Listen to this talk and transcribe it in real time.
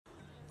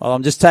Well,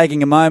 I'm just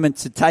taking a moment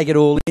to take it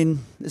all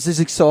in. This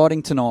is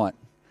exciting tonight.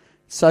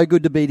 So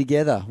good to be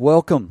together.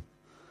 Welcome.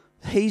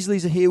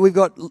 Heasleys are here. We've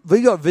got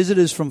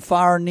visitors from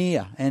far and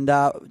near, and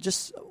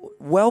just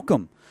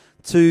welcome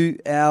to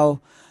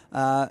our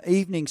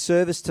evening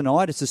service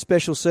tonight. It's a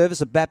special service,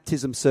 a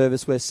baptism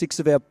service, where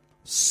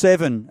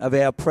 7 of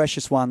our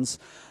precious ones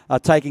are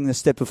taking the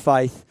step of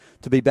faith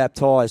to be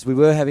baptised. We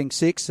were having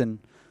 6, and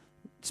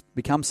it's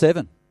become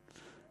 7,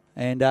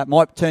 and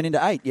might turn into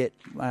 8 yet.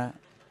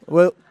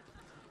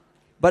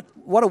 But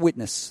what a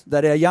witness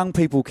that our young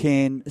people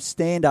can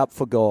stand up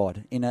for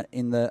God in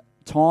the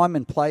time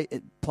and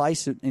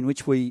place in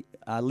which we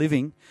are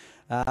living.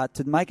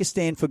 To make a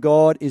stand for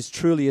God is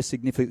truly a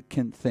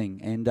significant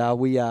thing, and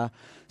we are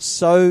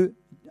so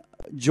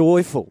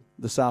joyful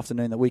this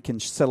afternoon that we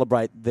can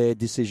celebrate their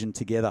decision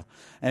together.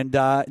 And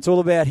it's all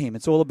about Him.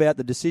 It's all about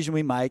the decision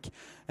we make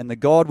and the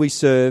God we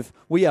serve.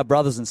 We are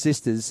brothers and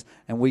sisters,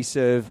 and we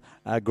serve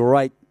a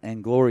great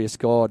and glorious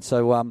God.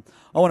 So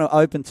I want to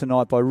open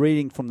tonight by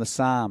reading from the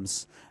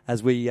Psalms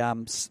as we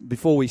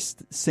before we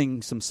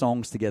sing some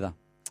songs together.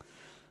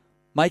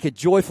 Make a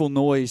joyful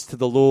noise to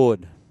the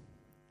Lord,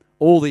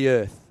 all the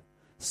earth.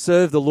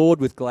 Serve the Lord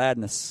with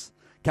gladness.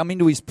 Come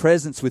into His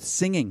presence with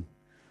singing.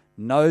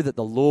 Know that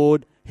the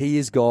Lord, He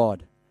is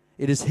God.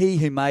 It is He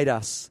who made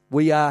us.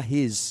 We are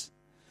His.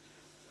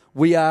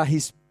 We are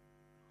His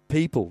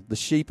people, the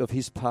sheep of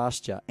His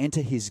pasture.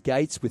 Enter His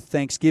gates with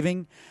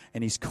thanksgiving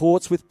and His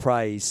courts with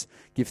praise.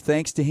 Give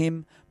thanks to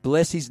Him.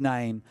 Bless His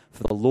name,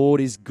 for the Lord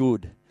is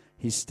good.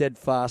 His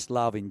steadfast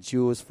love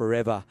endures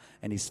forever,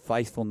 and His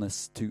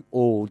faithfulness to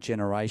all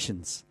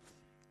generations.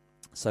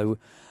 So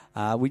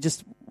we're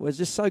just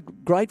so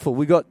grateful.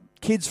 We got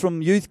kids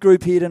from youth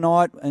group here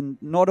tonight, and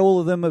not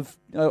all of them have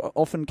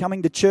often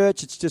coming to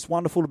church. It's just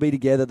wonderful to be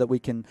together, that we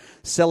can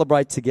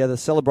celebrate together,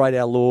 celebrate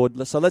our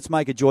Lord. So let's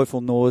make a joyful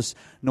noise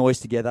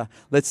together.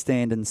 Let's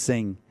stand and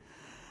sing.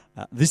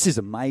 This is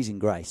Amazing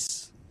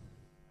Grace.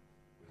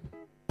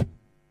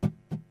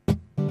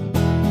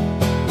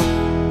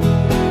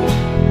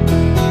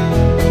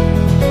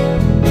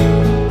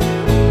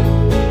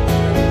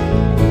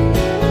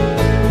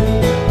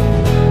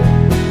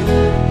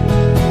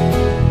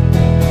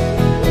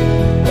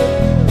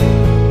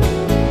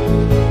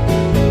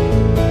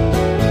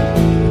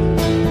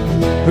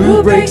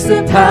 Who breaks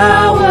the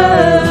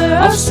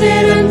power of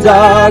sin and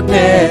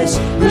darkness,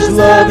 whose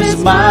love is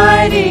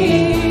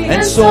mighty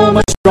and so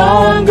much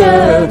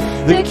stronger,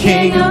 the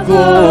King of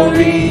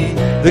glory,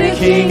 the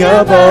King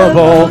above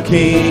all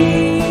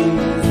kings,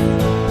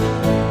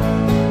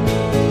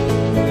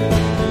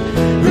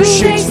 who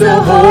shakes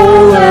the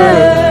whole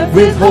earth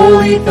with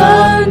holy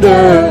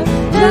thunder,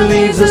 who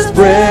leaves us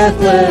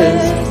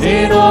breathless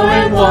in awe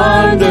and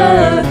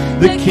wonder,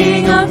 the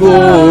King of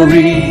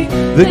glory,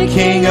 the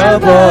King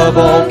above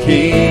all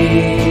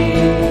kings.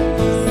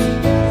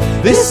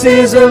 This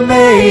is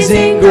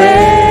amazing grace.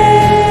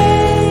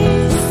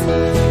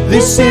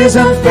 This is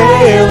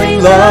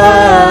unfailing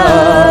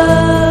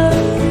love,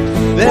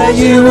 that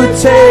you would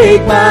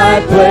take my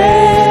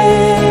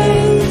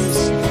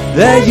place,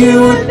 that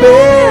you would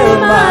bear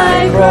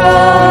my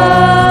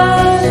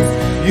cross,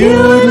 you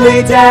would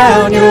lay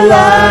down your life,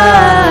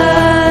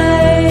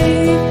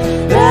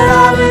 that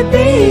I would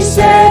be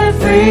set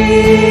free.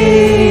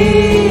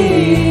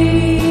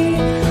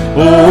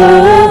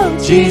 Oh,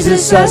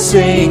 Jesus, I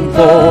sing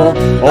for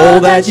all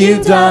that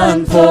you've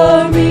done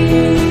for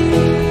me.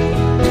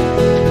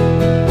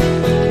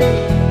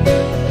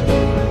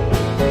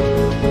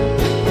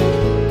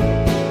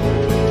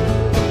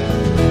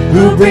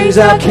 Who brings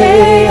our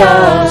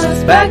chaos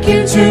back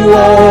into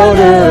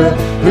order,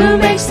 who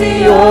makes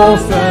the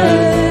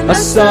orphan a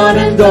son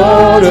and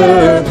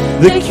daughter,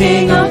 the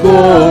King of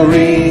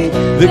glory,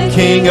 the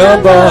King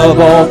above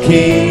all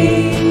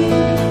kings,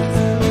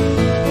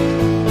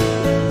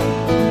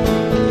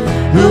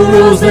 who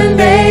rules the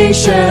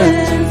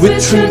nations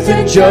with truth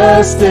and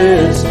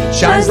justice,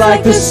 shines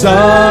like the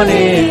sun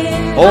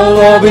in all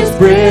of its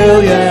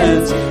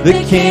brilliance,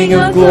 the King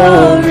of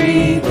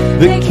glory,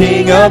 the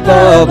King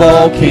above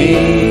all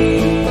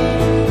kings.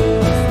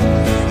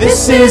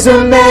 This is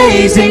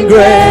amazing grace.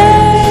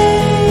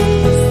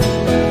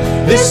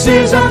 This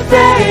is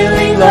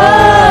unfailing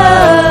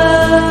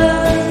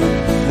love,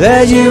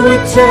 that you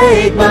would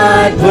take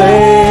my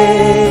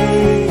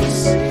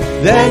place,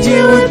 that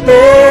you would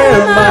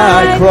bear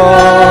my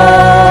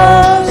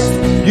cross,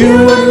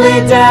 you would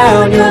lay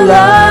down your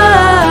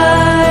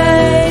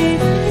life,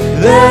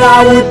 that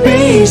I would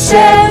be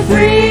set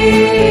free.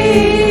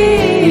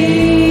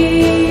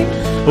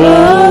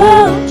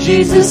 Oh,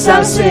 Jesus,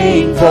 I'll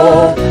sing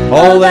for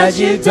all that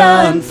you've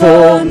done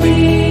for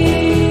me.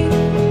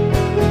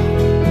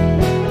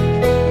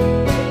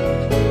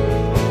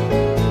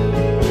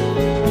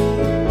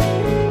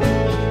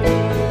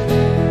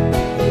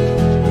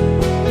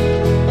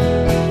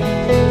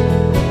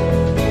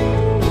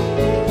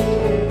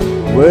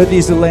 Worthy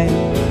is the Lamb.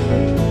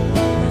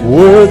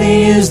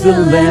 Worthy is the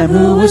Lamb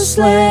who was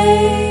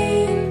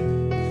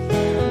slain.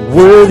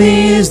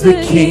 Worthy is the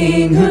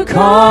King who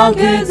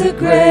conquered the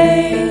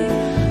grave.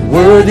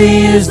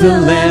 Worthy is the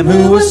Lamb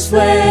who was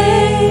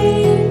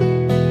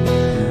slain.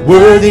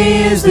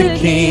 Worthy is the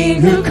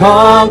King who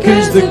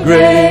conquers the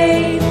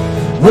grave.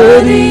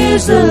 Worthy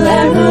is the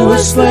Lamb who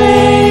was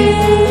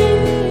slain.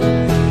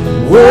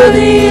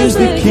 Worthy is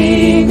the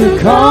King who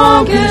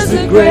conquers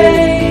the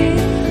grave.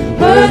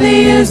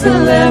 Worthy is the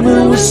Lamb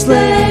who was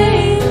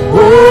slain.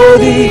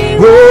 Worthy,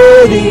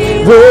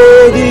 worthy,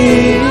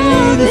 worthy.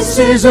 This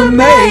is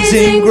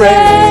amazing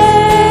grace.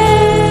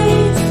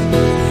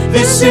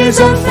 This is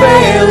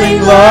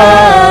unfailing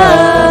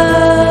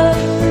love.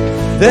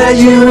 That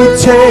you would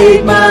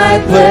take my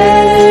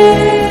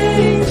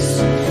place.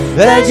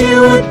 That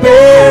you would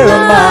bear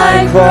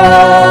my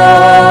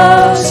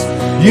cross.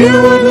 You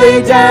would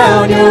lay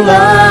down your life,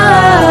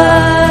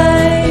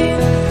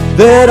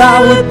 that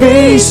I would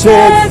be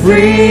set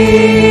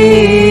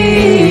free.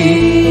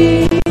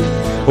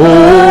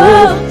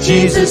 Oh,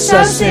 Jesus,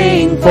 I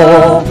sing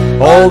for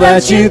all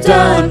that you've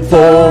done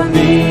for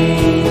me.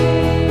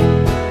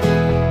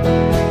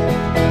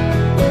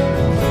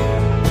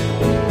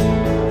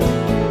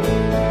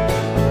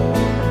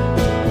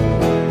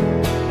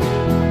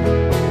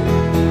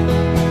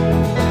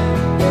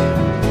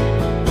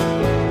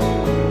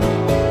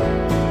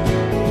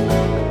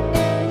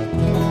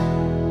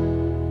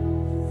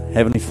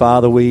 Heavenly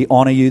Father, we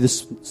honour you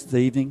this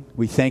evening.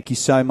 We thank you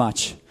so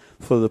much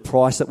for the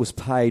price that was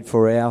paid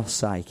for our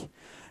sake.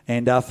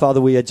 And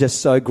Father, we are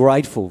just so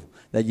grateful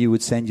that you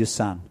would send your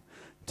Son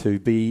to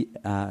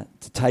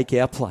take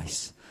our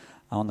place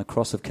on the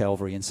cross of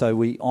Calvary. And so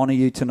we honour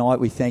you tonight.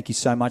 We thank you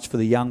so much for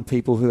the young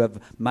people who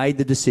have made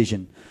the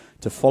decision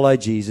to follow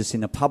Jesus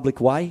in a public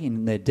way,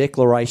 in their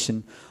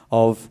declaration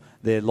of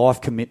their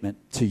life commitment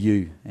to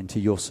you and to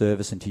your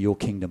service and to your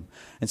kingdom.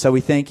 And so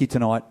we thank you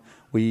tonight.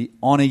 We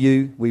honour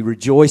you. We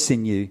rejoice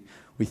in you.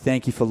 We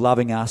thank you for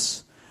loving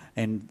us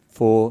and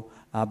for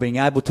being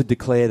able to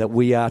declare that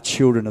we are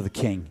children of the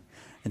King.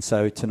 And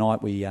so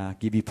tonight we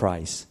give you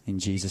praise in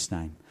Jesus'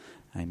 name.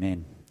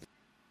 Amen.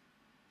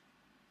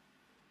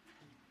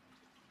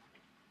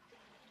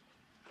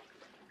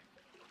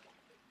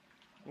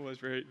 Always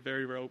very,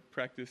 very well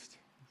practiced.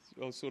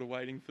 I was sort of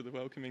waiting for the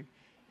welcoming.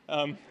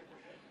 I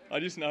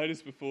just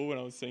noticed before when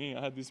I was singing,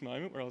 I had this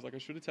moment where I was like, I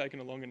should have taken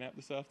a longer nap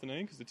this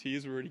afternoon because the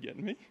tears were already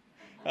getting me.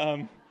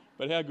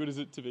 But how good is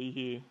it to be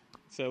here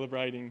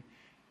celebrating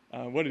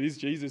what it is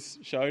Jesus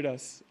showed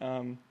us.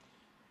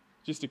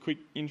 Just a quick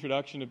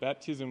introduction to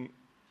baptism.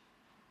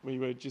 We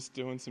were just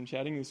doing some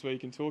chatting this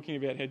week and talking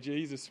about how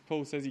Jesus,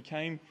 Paul says, he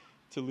came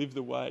to live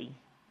the way.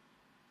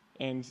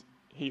 And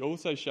he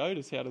also showed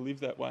us how to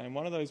live that way. And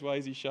one of those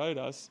ways he showed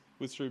us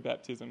was through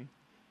baptism.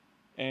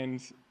 And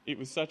it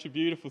was such a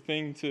beautiful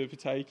thing to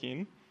partake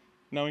in,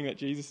 knowing that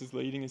Jesus is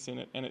leading us in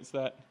it. And it's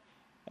that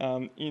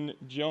in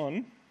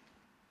John,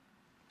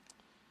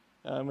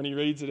 when he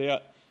reads it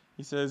out,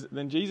 he says,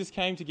 Then Jesus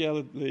came to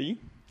Galilee,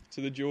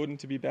 to the Jordan,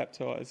 to be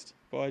baptized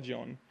by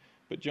John.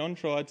 But John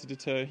tried to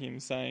deter him,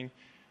 saying,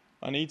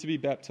 I need to be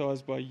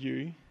baptized by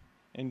you,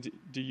 and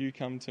do you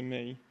come to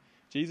me?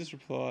 Jesus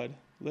replied,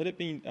 Let it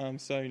be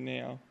so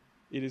now.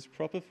 It is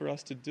proper for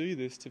us to do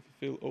this to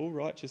fulfill all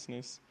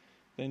righteousness.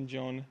 Then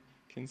John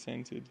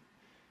consented.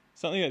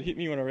 Something that hit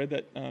me when I read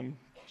that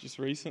just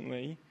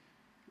recently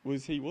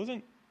was he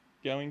wasn't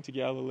going to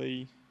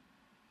Galilee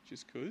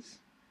just because.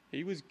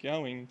 He was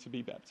going to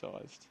be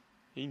baptized.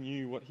 He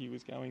knew what he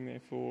was going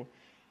there for.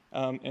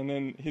 And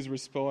then his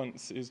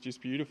response is just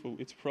beautiful.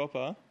 It's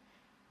proper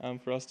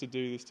for us to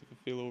do this to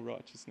fulfill all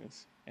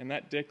righteousness. And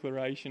that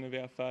declaration of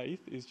our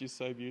faith is just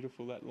so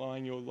beautiful, that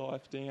laying your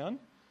life down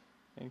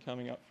and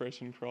coming up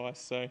fresh in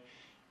Christ. So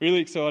really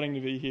exciting to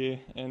be here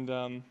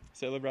and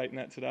celebrating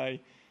that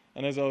today.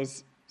 And as I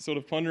was sort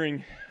of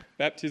pondering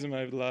baptism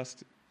over the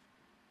last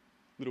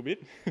little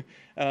bit,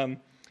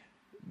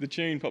 the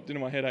tune popped into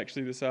my head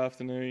actually this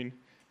afternoon.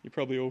 You're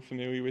probably all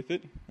familiar with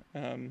it.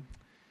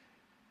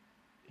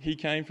 He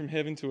came from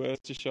heaven to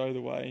earth to show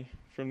the way.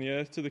 From the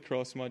earth to the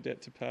cross, my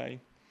debt to pay.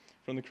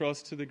 From the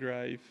cross to the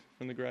grave,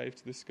 from the grave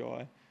to the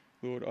sky.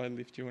 Lord, I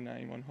lift your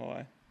name on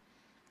high.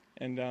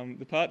 And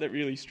the part that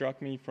really struck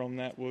me from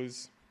that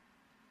was,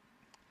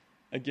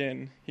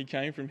 again, he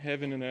came from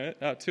heaven and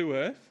earth to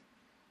earth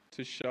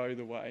to show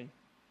the way.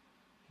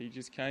 He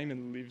just came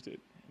and lived it.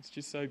 It's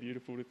just so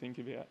beautiful to think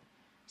about.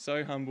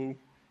 So humble,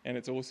 and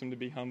it's awesome to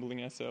be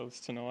humbling ourselves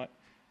tonight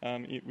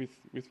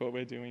with what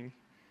we're doing.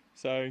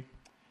 So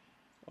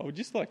I would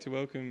just like to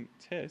welcome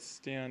Tess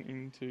down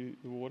into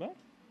the water.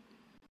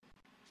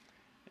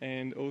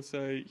 And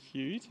also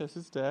Hugh,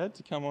 Tess's dad,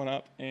 to come on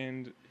up,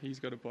 and he's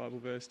got a Bible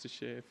verse to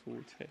share for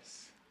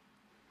Tess.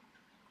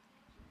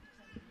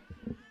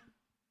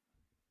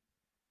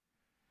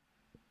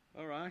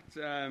 All right,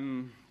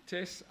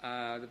 Tess,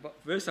 the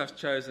verse I've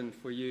chosen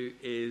for you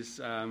is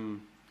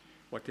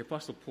what the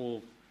Apostle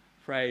Paul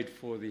prayed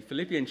for the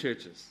Philippian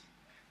churches.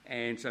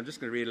 And so I'm just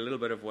going to read a little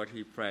bit of what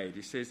he prayed.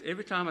 He says,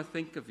 Every time I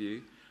think of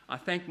you, I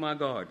thank my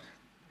God.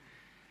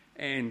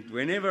 And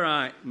whenever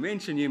I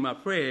mention you in my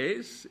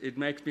prayers, it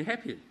makes me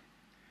happy.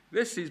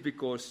 This is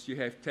because you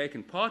have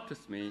taken part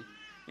with me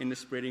in the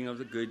spreading of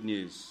the good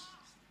news.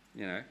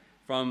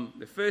 from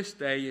the first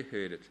day you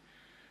heard it.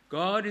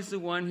 God is the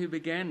one who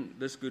began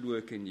this good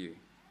work in you,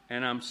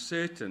 and I'm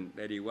certain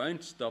that he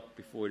won't stop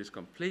before it is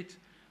complete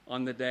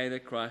on the day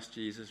that Christ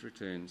Jesus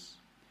returns.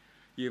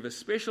 You have a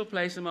special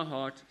place in my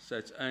heart, so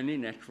it's only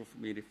natural for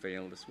me to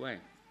feel this way.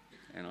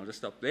 And I'll just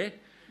stop there.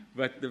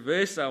 But the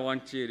verse I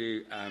want you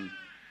to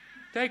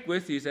take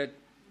with you is that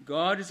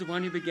God is the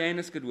one who began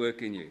this good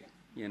work in you,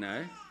 you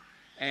know,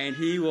 and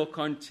he will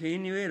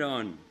continue it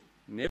on,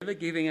 never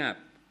giving up,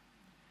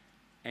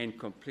 and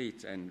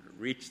complete and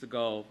reach the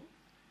goal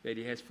that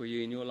he has for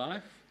you in your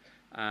life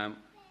on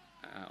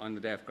the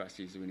day of Christ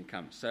Jesus when he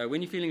comes. So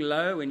when you're feeling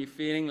low, when you're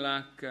feeling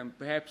like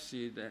perhaps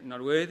you're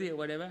not worthy or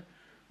whatever,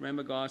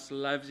 remember God still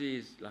loves you.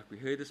 He's, like we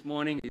heard this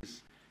morning,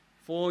 he's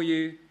for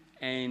you,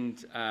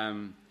 and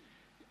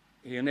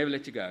he'll never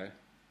let you go.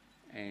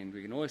 And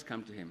we can always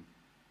come to him.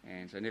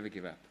 And so never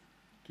give up.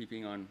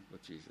 Keeping on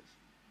with Jesus.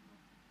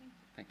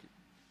 Thank you.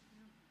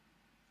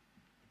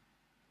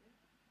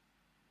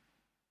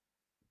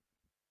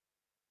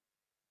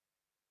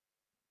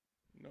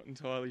 Not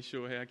entirely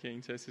sure how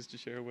keen Tess is to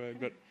share a word,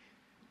 but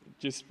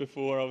just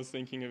before I was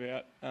thinking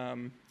about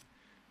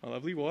my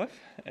lovely wife,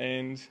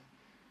 and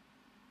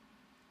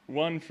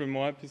one, from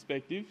my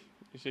perspective,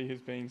 she has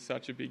been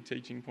such a big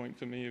teaching point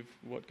for me of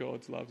what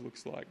God's love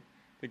looks like.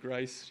 The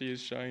grace she has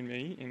shown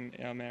me in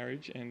our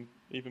marriage, and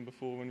even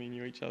before when we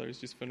knew each other, is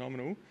just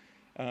phenomenal.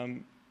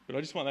 But I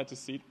just want that to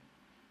sit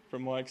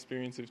from my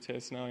experience of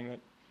Tess, knowing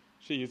that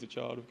she is a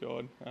child of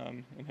God,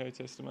 and her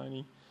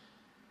testimony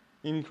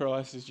in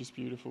Christ is just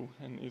beautiful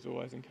and is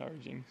always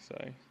encouraging. So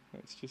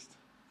it's just,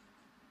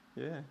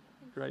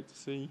 great to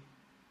see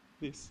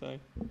this. So,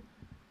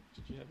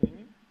 did you have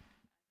anything?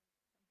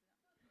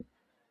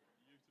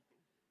 Beautiful.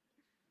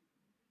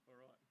 All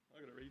right,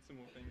 I've got to read some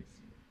more things.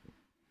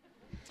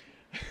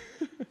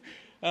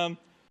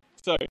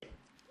 So,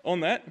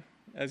 on that,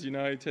 as you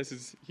know, Tess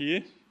is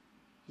here.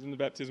 She's in the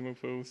baptismal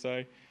pool,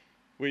 so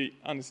we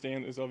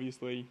understand there's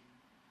obviously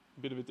a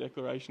bit of a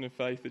declaration of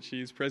faith that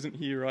she is present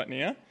here right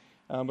now.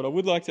 But I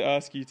would like to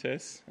ask you,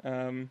 Tess,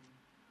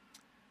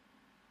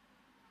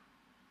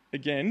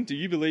 again, do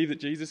you believe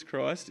that Jesus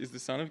Christ is the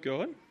Son of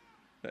God,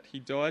 that he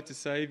died to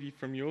save you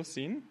from your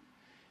sin,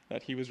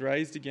 that he was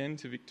raised again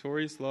to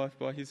victorious life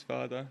by his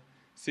Father,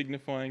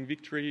 signifying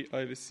victory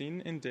over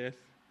sin and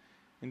death,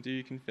 and do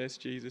you confess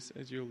Jesus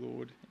as your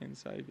Lord and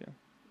Saviour? Yes.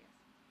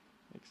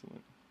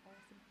 Excellent.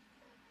 Awesome.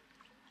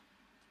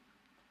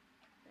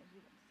 Thank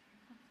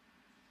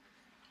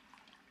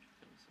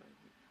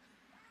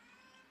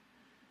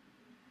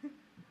you.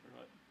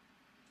 Right.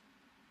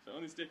 So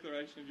on this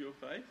declaration of your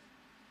faith,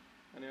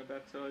 I now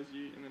baptise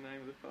you in the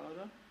name of the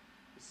Father,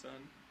 the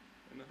Son,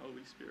 and the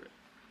Holy Spirit.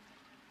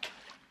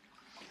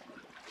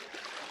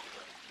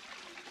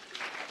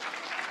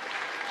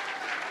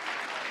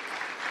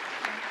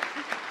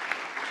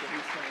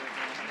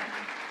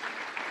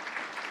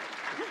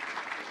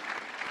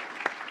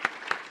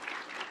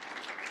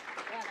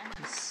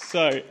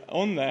 So,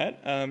 on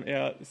that,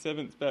 our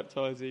seventh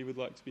baptisee would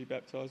like to be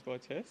baptised by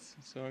Tess.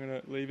 So I'm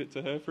going to leave it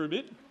to her for a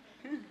bit,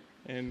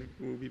 and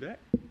we'll be back.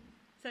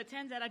 So it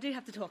turns out I do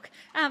have to talk.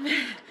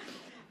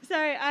 So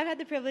I've had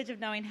the privilege of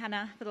knowing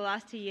Hannah for the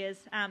last 2 years,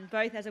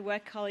 both as a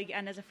work colleague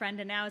and as a friend,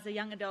 and now as a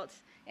young adult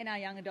in our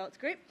young adults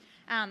group.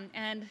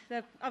 And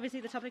obviously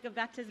the topic of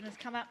baptism has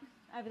come up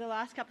over the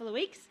last couple of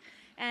weeks,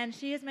 and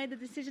she has made the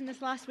decision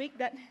this last week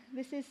that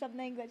this is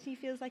something that she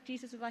feels like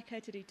Jesus would like her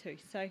to do too.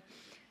 So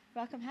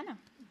welcome, Hannah.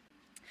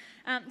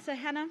 So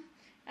Hannah,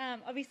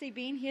 obviously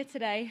being here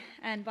today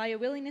and by your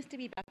willingness to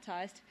be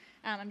baptised,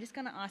 I'm just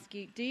going to ask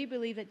you, do you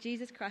believe that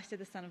Jesus Christ is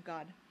the Son of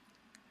God?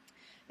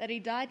 That he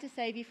died to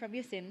save you from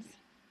your sins?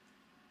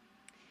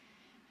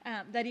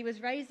 That he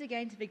was raised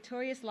again to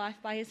victorious life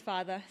by his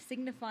Father,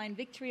 signifying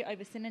victory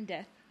over sin and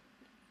death?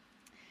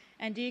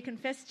 And do you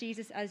confess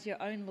Jesus as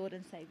your own Lord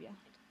and Saviour?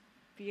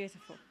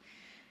 Beautiful.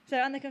 So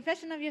on the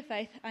confession of your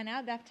faith, I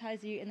now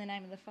baptise you in the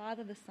name of the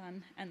Father, the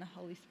Son, and the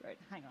Holy Spirit.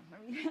 Hang on.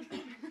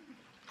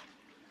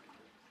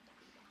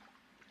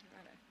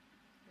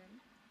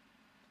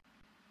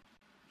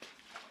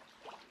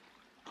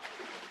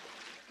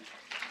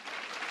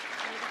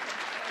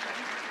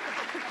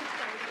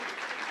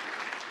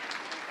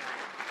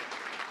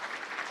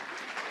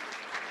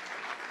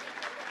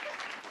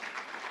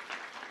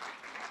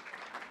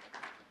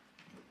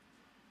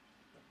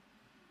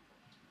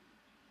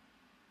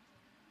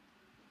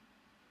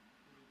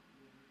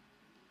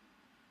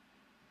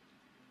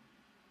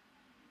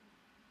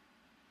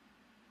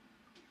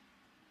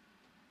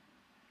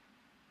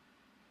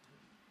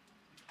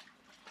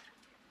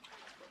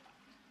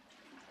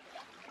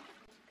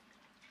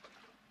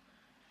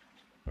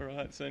 All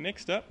right, so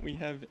next up we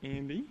have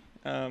Andy.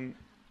 I'm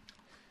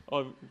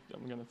going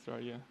to throw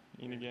you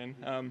in again.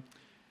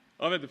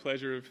 I've had the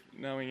pleasure of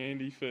knowing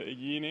Andy for a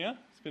year now.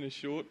 It's been a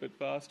short but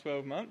fast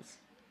 12 months.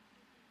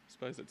 I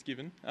suppose that's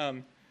given.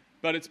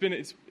 But it's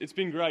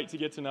been great to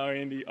get to know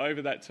Andy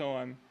over that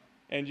time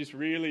and just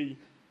really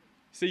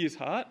see his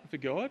heart for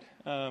God.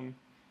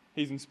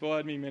 He's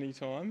inspired me many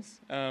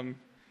times,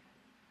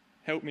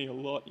 helped me a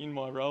lot in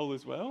my role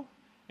as well,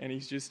 and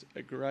he's just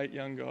a great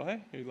young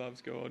guy who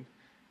loves God.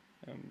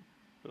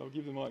 But I'll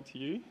give the mic to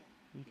you.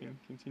 You can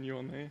continue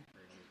on there.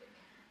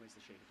 Where's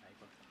the sheet of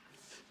paper?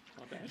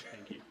 Not bad.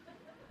 Thank you.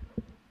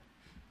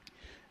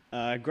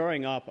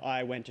 Growing up,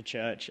 I went to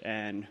church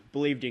and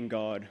believed in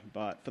God,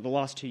 but for the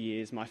last 2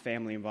 years, my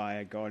family and I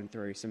have gone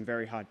through some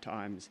very hard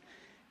times,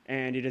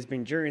 and it has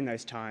been during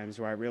those times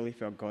where I really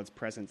felt God's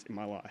presence in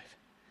my life.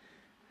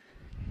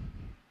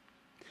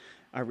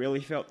 I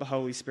really felt the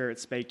Holy Spirit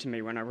speak to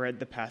me when I read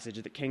the passage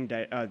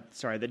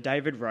that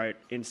David wrote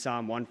in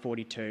Psalm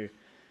 142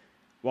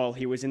 while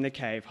he was in the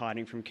cave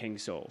hiding from King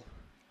Saul.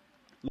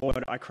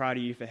 Lord, I cry to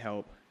you for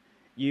help.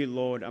 You,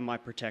 Lord, are my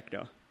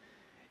protector.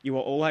 You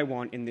are all I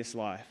want in this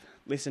life.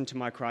 Listen to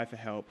my cry for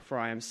help, for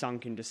I am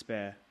sunk in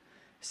despair.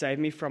 Save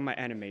me from my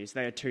enemies,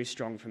 they are too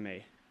strong for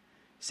me.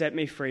 Set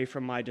me free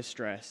from my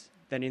distress,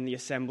 then in the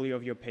assembly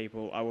of your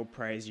people I will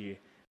praise you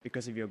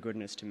because of your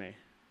goodness to me.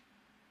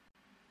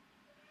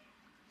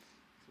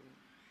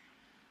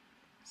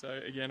 So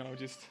again, I'll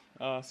just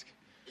ask,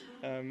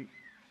 do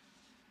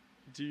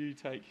you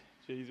take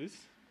Jesus,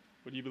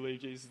 or do you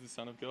believe Jesus is the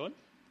Son of God?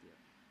 Yeah.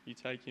 You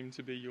take him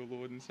to be your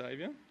Lord and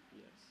Saviour?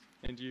 Yes.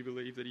 And do you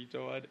believe that he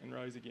died and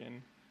rose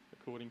again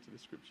according to the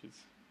Scriptures?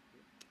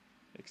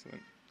 Yeah.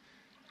 Excellent.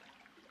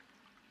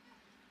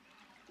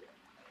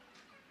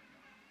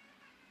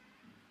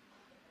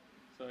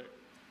 So,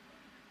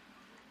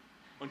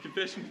 on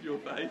confession of your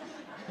faith,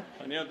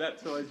 I now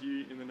baptise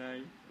you in the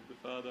name of the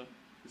Father,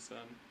 the Son,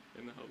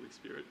 and the Holy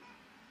Spirit.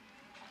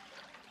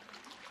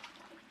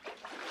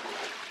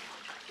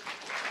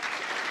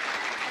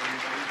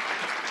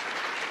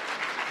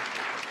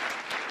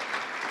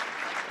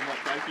 I might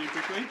pray for you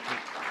quickly.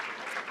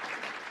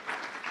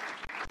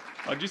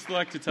 I'd just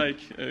like to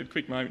take a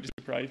quick moment just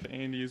to pray for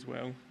Andy as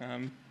well.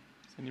 Send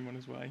him on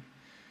his way.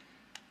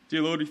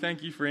 Dear Lord, we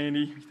thank you for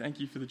Andy. We thank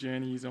you for the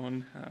journey he's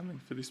on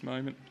and for this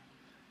moment.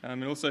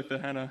 And also for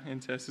Hannah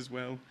and Tess as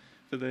well,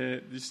 for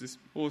this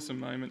awesome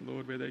moment,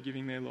 Lord, where they're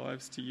giving their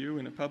lives to you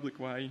in a public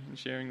way and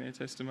sharing their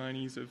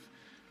testimonies of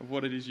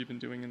what it is you've been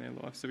doing in their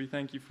life. So we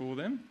thank you for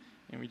them,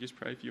 and we just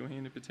pray for your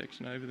hand of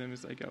protection over them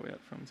as they go out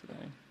from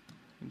today.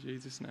 In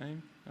Jesus'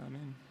 name,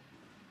 amen.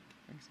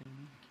 Thanks,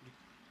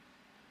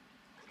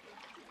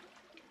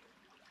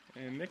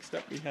 Andy. And next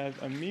up we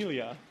have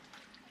Amelia.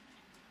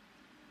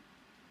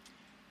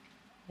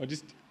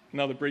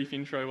 Another brief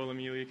intro while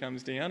Amelia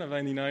comes down. I've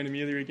only known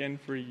Amelia again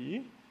for a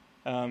year,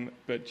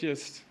 but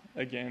just,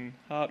 again,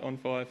 heart on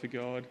fire for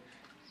God.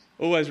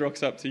 Always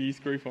rocks up to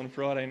youth group on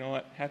Friday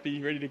night,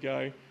 happy, ready to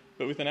go,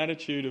 but with an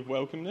attitude of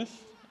welcomeness.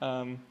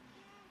 And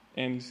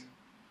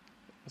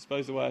I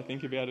suppose the way I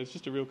think about it is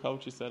just a real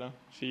culture setter.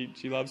 She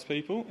loves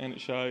people, and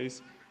it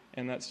shows,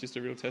 and that's just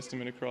a real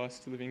testament of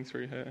Christ living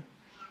through her.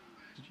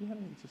 Did you have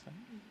anything to say?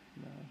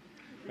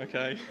 No.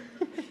 Okay.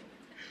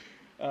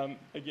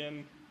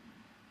 Again,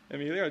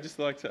 Amelia, I'd just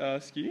like to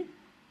ask you,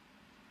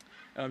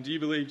 do you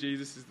believe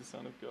Jesus is the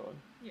Son of God?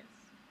 Yes.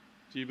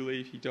 Do you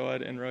believe he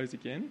died and rose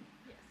again?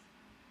 Yes.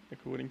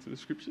 According to the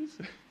Scriptures?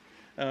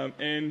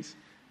 And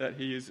that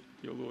he is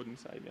your Lord and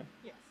Saviour?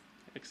 Yes.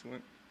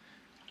 Excellent.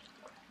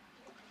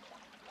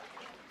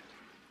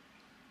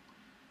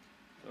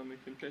 On the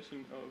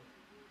confession of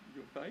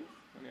your faith,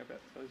 I now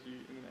baptise you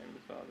in the name of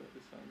the Father,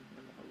 the Son,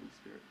 and the Holy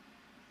Spirit.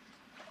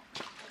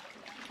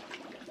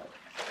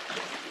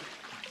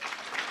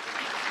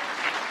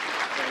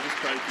 I'll just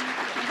pray for you.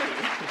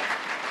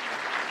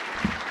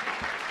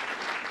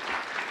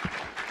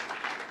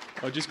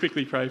 I'll just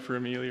quickly pray for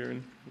Amelia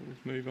and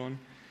we'll move on.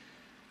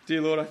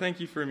 Dear Lord, I thank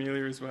you for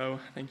Amelia as well.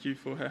 Thank you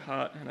for her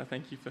heart, and I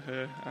thank you for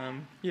her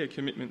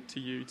commitment to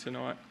you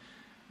tonight.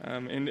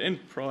 And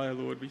prior,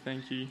 Lord, we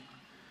thank you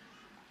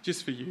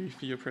just for you,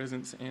 for your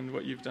presence and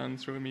what you've done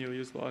through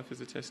Amelia's life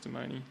as a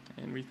testimony.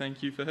 And we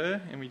thank you for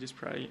her, and we just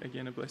pray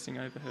again a blessing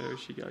over her as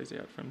she goes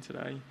out from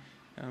today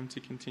to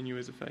continue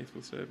as a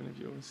faithful servant of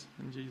yours.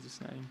 In Jesus'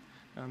 name,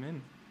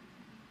 amen.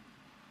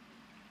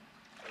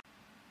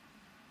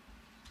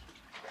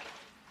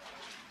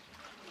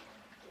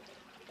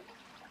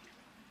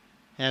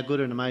 How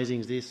good and amazing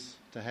is this,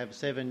 to have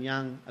 7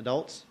 young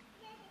adults,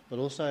 but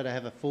also to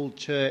have a full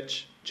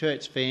church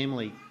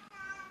family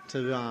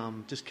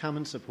to just come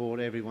and support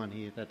everyone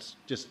here. That's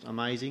just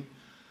amazing.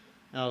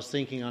 I was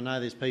thinking, I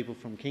know there's people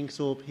from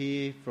Kingsthorpe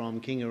here,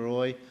 from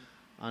Kingaroy.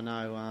 I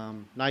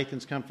know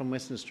Nathan's come from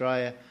Western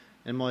Australia,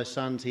 and my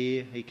son's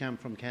here. He came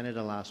from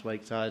Canada last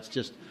week, so it's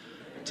just,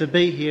 to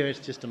be here, it's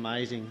just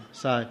amazing.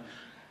 So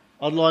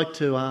I'd like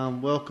to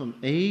welcome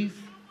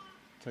Eve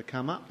to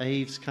come up.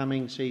 Eve's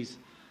coming, she's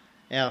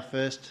our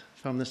first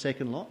from the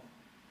second lot.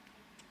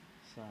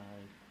 So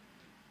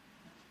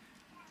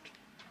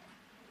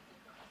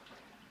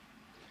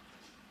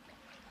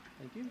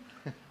thank you.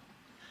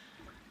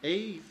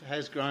 Eve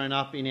has grown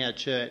up in our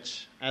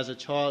church as a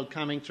child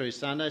coming through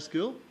Sunday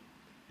school,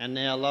 and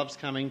now loves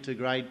coming to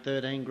grade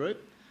 13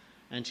 group,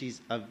 and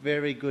she's a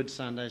very good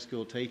Sunday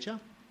school teacher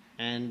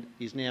and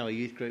is now a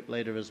youth group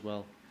leader as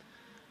well.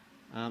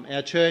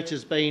 Our church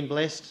has been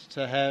blessed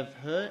to have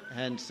her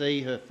and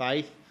see her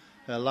faith,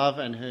 her love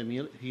and her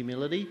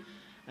humility,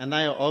 and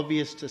they are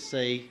obvious to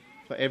see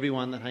for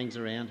everyone that hangs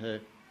around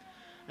her.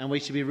 And we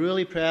should be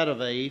really proud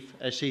of Eve,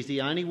 as she's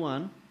the only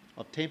one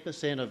of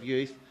 10% of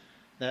youth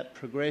that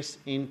progress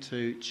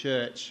into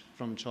church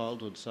from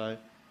childhood. So,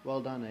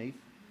 well done, Eve.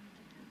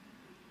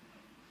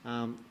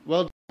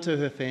 Well done to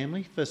her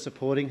family for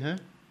supporting her,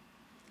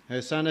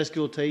 her Sunday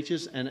school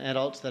teachers and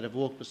adults that have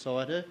walked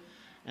beside her,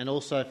 and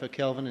also for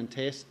Kelvin and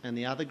Tess and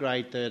the other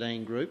grade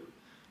 13 group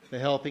for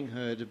helping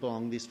her to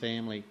belong to this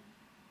family.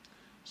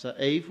 So,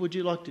 Eve, would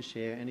you like to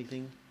share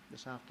anything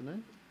this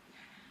afternoon?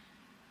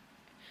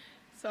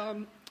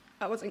 So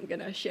I wasn't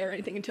going to share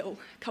anything until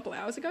a couple of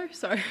hours ago,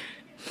 so a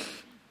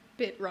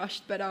bit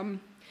rushed. But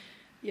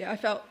yeah, I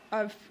felt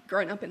I've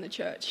grown up in the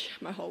church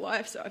my whole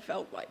life, so I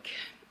felt like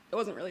there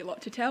wasn't really a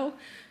lot to tell.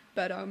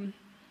 But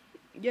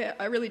yeah,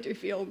 I really do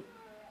feel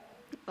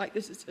like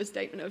this is a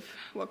statement of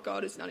what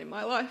God has done in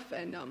my life,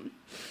 and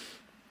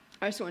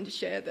I just wanted to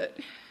share that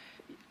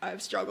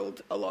I've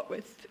struggled a lot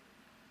with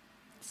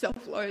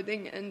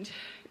self-loathing and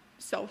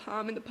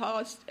self-harm in the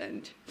past,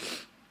 and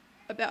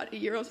about a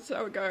year or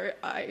so ago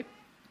I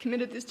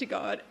committed this to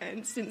God,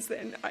 and since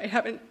then I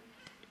haven't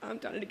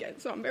done it again.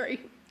 So I'm very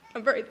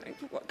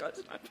thankful for what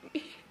God's done for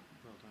me.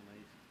 Well done,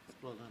 Eve.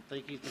 Well done.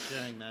 Thank you for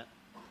sharing that.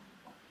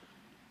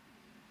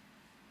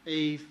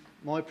 Eve,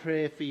 my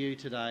prayer for you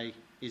today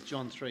is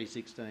John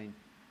 3:16.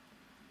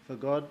 For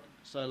God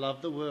so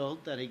loved the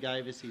world that he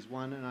gave us his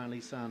one and only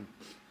Son,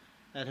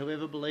 that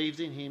whoever believes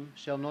in him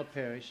shall not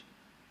perish,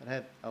 but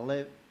have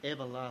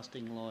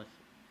everlasting life.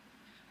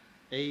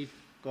 Eve,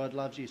 God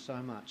loves you so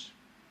much,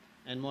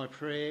 and my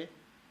prayer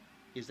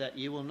is that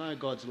you will know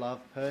God's love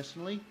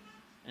personally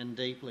and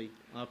deeply.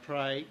 I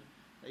pray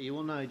that you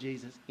will know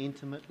Jesus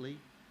intimately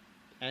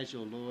as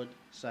your Lord,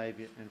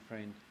 Saviour and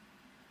friend.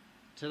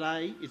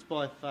 Today is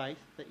by faith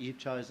that you've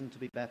chosen to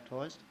be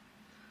baptised,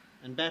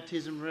 and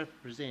baptism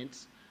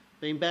represents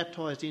being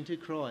baptised into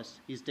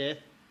Christ, his death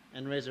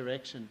and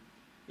resurrection.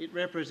 It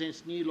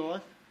represents new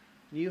life,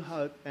 new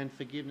hope and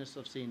forgiveness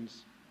of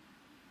sins.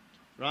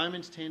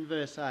 Romans 10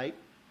 verse 8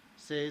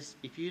 says,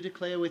 if you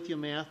declare with your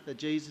mouth that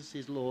Jesus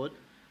is Lord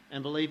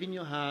and believe in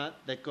your heart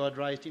that God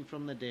raised him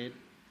from the dead,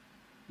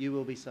 you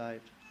will be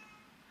saved.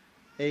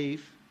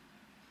 Eve,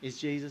 is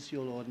Jesus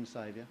your Lord and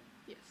Saviour?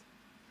 Yes.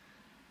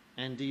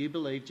 And do you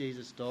believe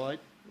Jesus died,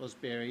 was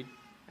buried,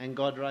 and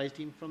God raised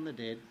him from the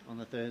dead on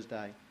the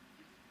Thursday?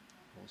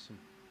 Awesome.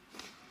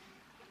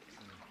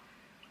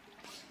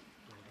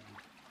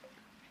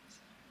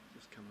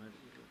 Just come over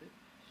a little bit.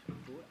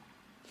 Forward.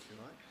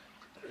 All right.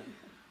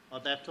 I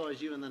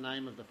baptise you in the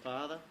name of the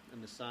Father,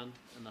 and the Son,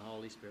 and the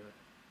Holy Spirit.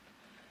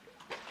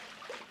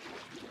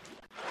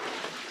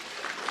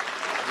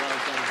 Well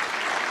done.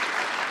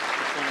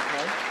 Just want to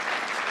pray?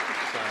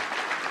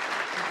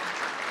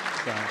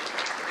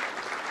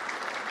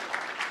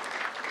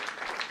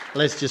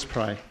 Let's just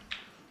pray.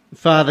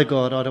 Father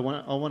God, I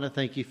want to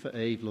thank you for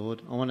Eve,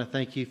 Lord. I want to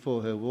thank you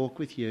for her walk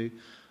with you.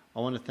 I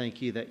want to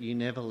thank you that you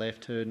never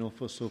left her nor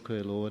forsook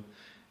her, Lord.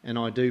 And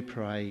I do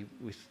pray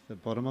with the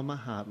bottom of my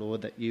heart,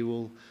 Lord, that you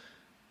will,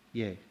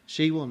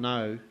 she will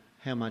know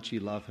how much you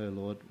love her,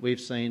 Lord. We've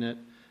seen it,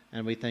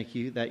 and we thank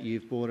you that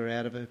you've brought her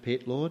out of her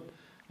pit, Lord,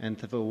 and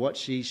for what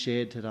she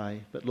shared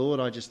today. But Lord,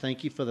 I just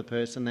thank you for the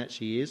person that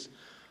she is.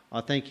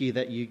 I thank you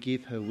that you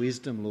give her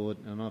wisdom, Lord,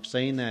 and I've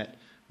seen that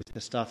with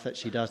the stuff that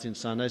she does in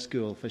Sunday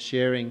school, for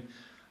sharing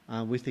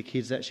with the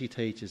kids that she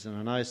teaches, and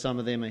I know some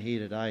of them are here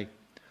today.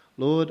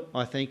 Lord,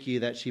 I thank you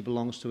that she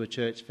belongs to a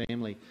church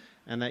family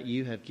and that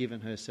you have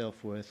given her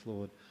self-worth,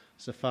 Lord.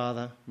 So,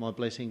 Father, my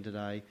blessing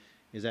today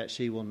is that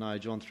she will know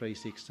John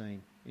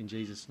 3:16. In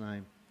Jesus'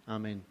 name,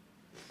 amen.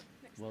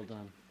 Well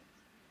done.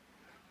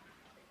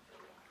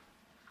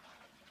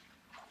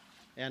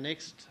 Our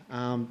next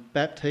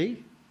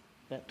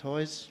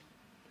baptise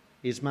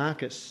is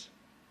Marcus.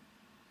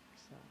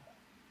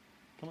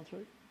 Come on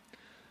through.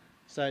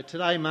 So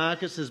today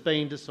Marcus has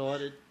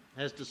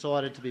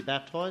decided to be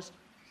baptised.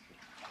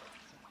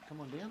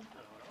 Come on down.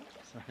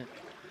 So,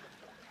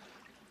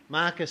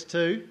 Marcus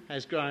too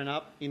has grown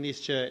up in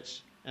this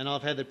church, and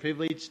I've had the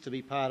privilege to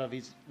be part of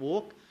his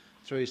walk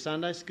through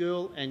Sunday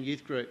school and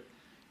youth group.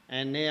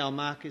 And now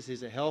Marcus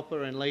is a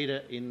helper and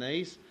leader in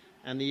these,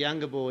 and the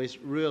younger boys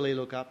really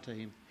look up to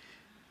him.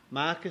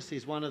 Marcus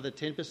is one of the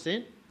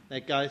 10%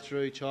 that go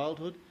through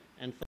childhood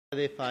and follow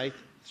their faith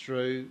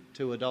through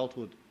to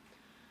adulthood.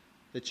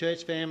 The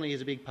church family is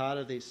a big part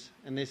of this,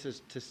 and there's a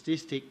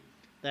statistic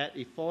that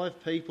if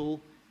 5 people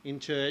in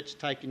church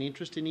take an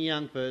interest in a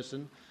young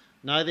person,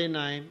 know their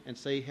name and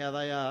see how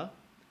they are,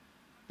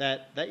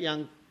 that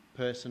young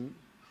person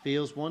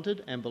feels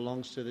wanted and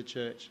belongs to the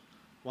church.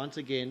 Once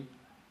again,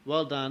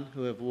 well done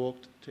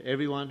to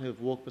everyone who have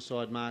walked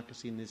beside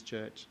Marcus in this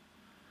church.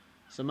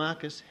 So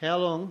Marcus, how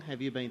long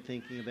have you been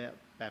thinking about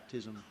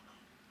baptism?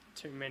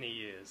 Too many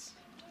years.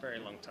 Very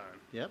long time.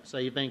 Yep, so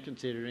you've been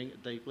considering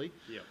it deeply.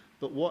 Yep.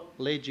 But what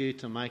led you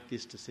to make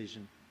this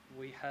decision?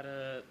 We had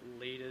a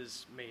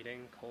leaders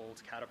meeting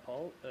called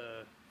Catapult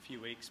a few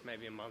weeks,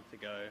 maybe a month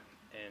ago,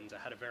 and I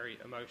had a very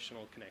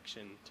emotional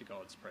connection to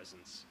God's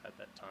presence at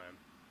that time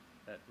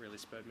that really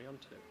spurred me on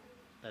to it.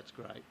 That's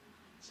great.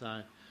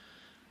 So,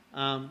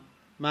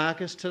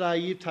 Marcus, today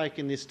you've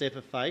taken this step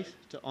of faith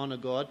to honour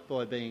God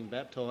by being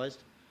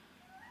baptised.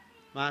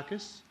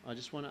 Marcus, I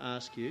just want to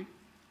ask you,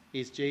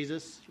 is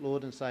Jesus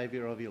Lord and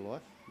Saviour of your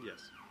life? Yes.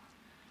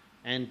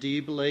 And do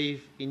you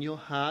believe in your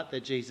heart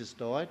that Jesus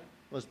died,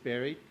 was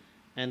buried,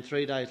 and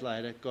 3 days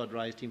later God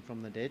raised him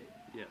from the dead?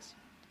 Yes.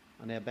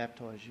 I now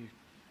baptise you.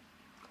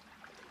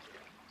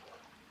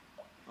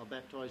 I'll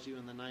baptise you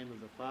in the name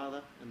of the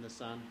Father and the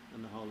Son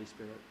and the Holy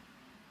Spirit.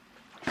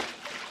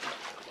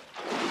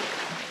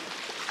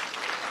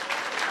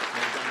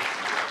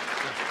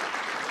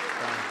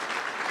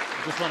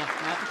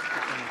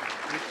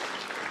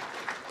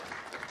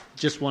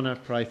 Just want to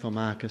pray for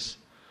Marcus.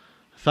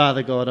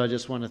 Father God, I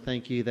just want to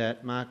thank you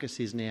that Marcus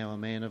is now a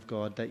man of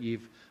God, that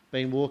you've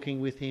been walking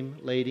with him,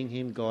 leading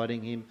him,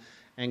 guiding him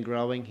and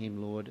growing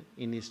him, Lord,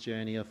 in this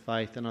journey of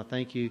faith. And I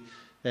thank you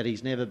that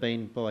he's never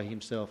been by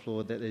himself,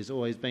 Lord, that there's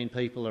always been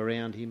people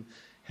around him,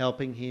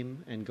 helping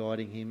him and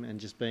guiding him and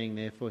just being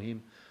there for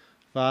him.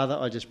 Father,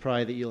 I just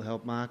pray that you'll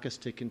help Marcus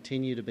to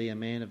continue to be a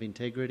man of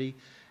integrity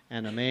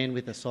and a man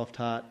with a soft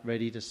heart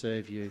ready to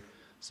serve you.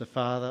 So,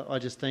 Father, I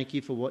just thank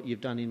you for what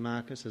you've done in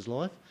Marcus's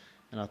life,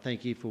 and I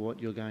thank you for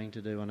what you're going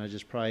to do, and I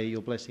just pray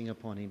your blessing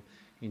upon him.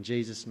 In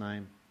Jesus'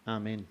 name,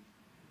 amen.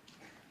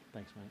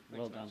 Thanks, mate.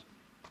 Well done.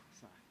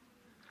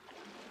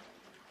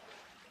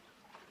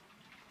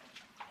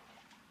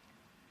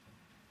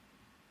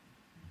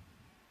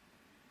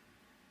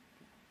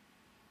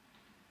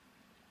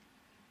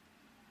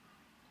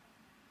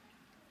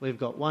 We've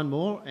got one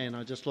more, and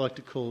I'd just like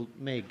to call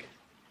Meg.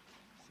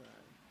 So,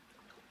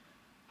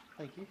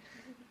 thank you. Do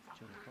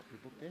you want to pop your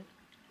book there?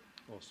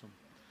 Awesome.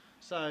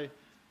 So,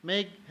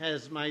 Meg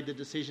has made the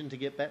decision to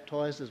get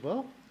baptised as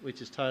well,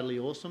 which is totally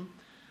awesome.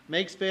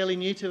 Meg's fairly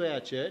new to our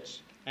church,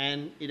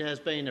 and it has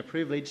been a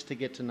privilege to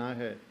get to know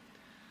her.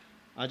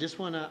 I just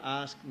want to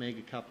ask Meg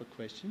a couple of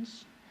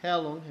questions. How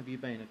long have you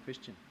been a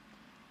Christian?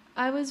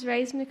 I was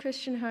raised in a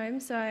Christian home,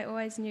 so I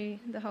always knew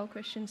the whole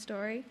Christian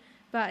story.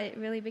 But it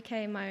really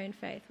became my own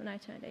faith when I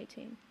turned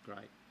 18.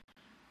 Great.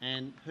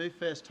 And who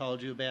first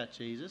told you about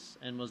Jesus,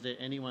 and was there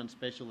anyone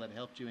special that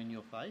helped you in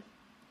your faith?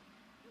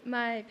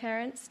 My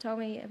parents told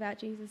me about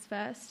Jesus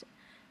first,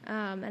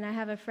 and I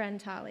have a friend,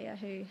 Talia,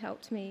 who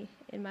helped me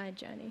in my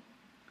journey.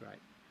 Great.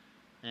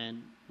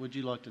 And would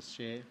you like to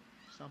share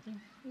something?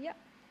 Yep.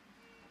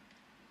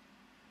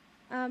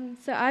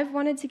 So I've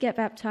wanted to get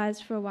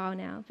baptised for a while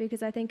now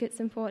because I think it's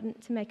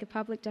important to make a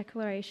public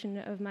declaration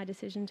of my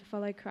decision to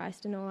follow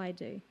Christ in all I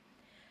do.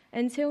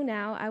 Until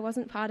now, I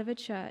wasn't part of a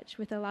church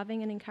with a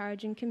loving and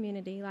encouraging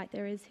community like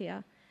there is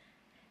here,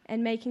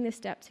 and making the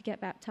step to get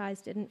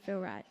baptised didn't feel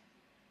right.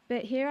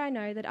 But here I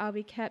know that I'll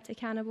be kept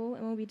accountable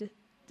and will be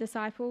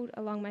discipled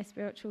along my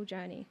spiritual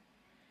journey.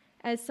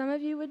 As some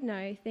of you would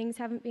know, things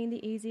haven't been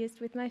the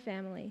easiest with my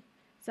family,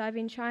 so I've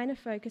been trying to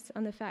focus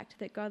on the fact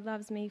that God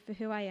loves me for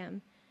who I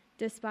am,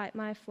 despite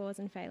my flaws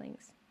and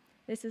failings.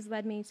 This has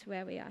led me to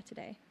where we are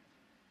today.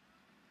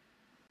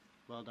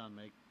 Well done,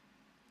 Meg.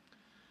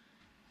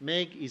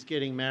 Meg is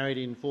getting married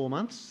in 4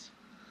 months,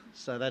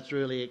 so that's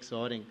really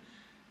exciting.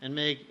 And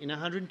Meg, in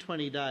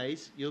 120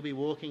 days, you'll be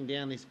walking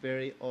down this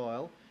very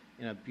aisle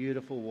in a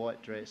beautiful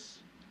white dress.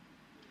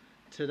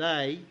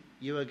 Today,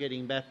 you are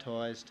getting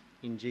baptised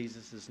in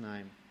Jesus'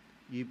 name.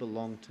 You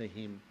belong to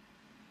him.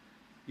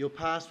 Your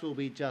past will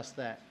be just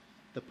that,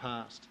 the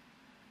past.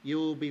 You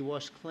will be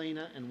washed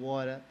cleaner and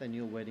whiter than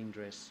your wedding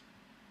dress.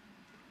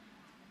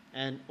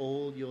 And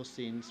all your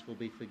sins will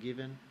be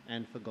forgiven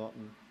and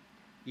forgotten.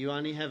 You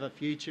only have a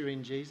future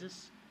in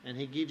Jesus, and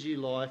he gives you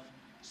life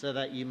so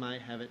that you may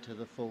have it to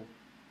the full.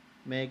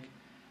 Meg,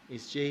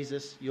 is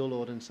Jesus your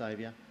Lord and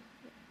Saviour?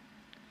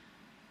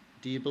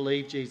 Do you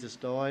believe Jesus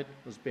died,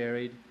 was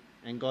buried,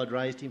 and God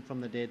raised him from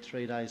the dead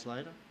 3 days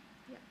later?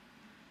 Yeah.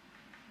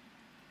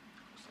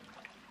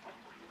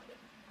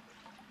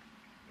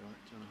 Right,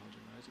 do you want to hold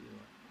your nose? Are you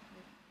right?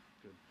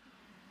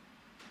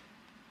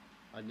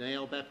 Good. I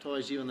now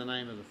baptise you in the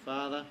name of the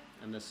Father,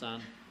 and the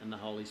Son, and the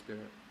Holy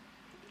Spirit.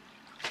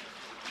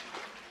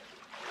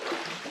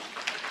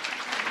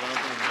 Well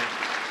done, Meg.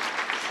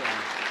 So,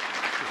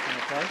 just want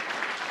to pray?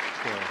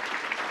 Sure.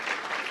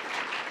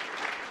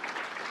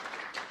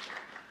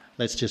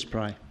 Let's just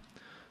pray.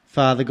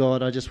 Father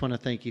God, I just want to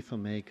thank you for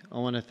Meg. I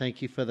want to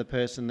thank you for the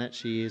person that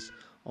she is.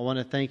 I want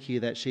to thank you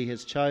that she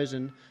has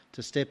chosen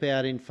to step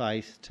out in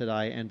faith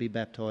today and be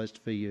baptised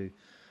for you.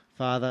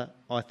 Father,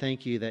 I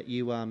thank you that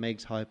you are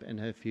Meg's hope and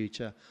her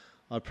future.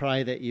 I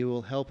pray that you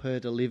will help her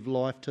to live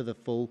life to the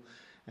full,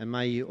 and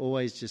may you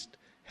always just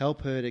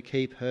help her to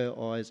keep her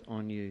eyes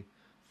on you.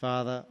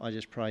 Father, I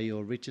just pray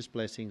your richest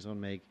blessings on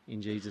Meg.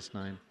 In Jesus'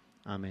 name,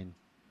 amen.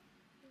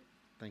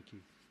 Thank you.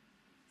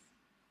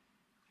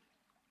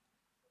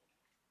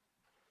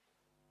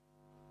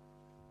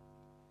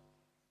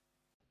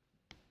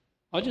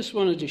 I just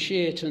wanted to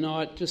share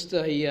tonight just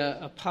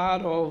a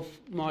part of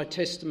my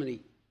testimony.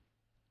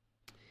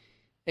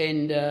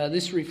 And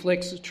this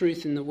reflects the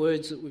truth in the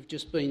words that we've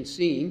just been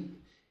singing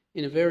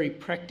in a very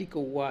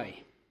practical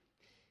way.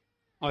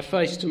 I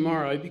face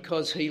tomorrow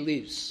because he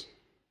lives.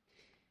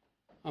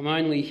 I'm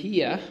only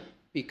here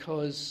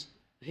because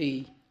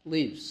he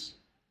lives.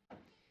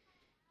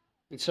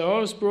 And so I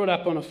was brought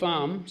up on a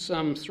farm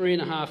some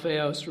 3.5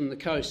 hours from the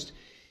coast.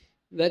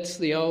 That's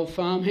the old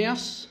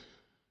farmhouse.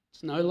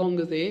 It's no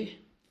longer there.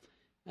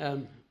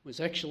 Was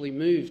actually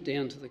moved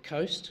down to the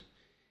coast,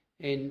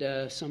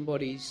 and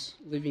somebody's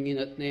living in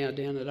it now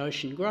down at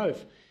Ocean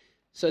Grove.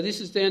 So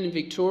this is down in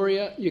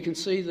Victoria. You can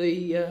see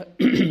the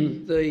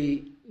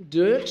the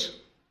dirt.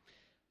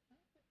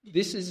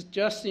 This is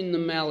just in the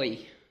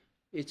Mallee.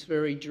 It's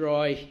very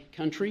dry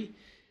country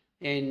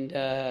and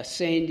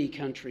sandy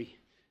country.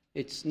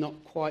 It's not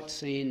quite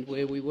sand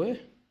where we were,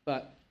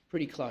 but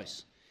pretty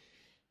close.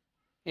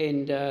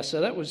 And so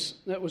that was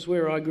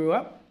where I grew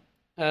up.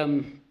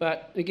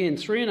 But again,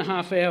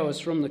 3.5 hours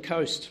from the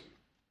coast.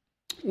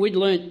 We'd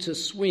learnt to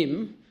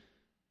swim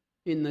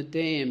in the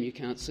dam. You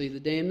can't see the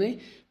dam there.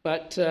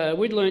 But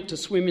we'd learnt to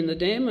swim in the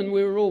dam, and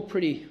we were all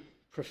pretty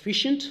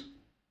proficient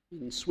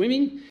in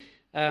swimming.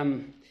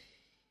 I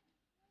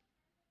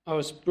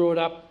was brought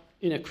up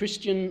in a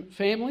Christian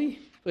family,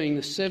 being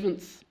the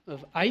 7th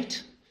of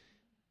 8.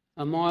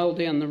 A mile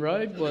down the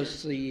road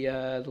was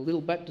the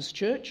little Baptist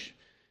church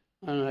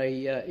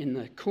in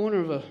the corner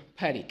of a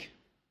paddock.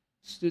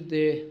 Stood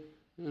there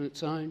on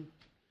its own,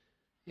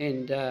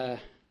 and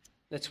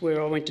that's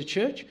where I went to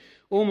church.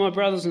 All my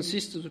brothers and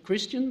sisters were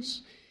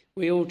Christians.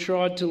 We all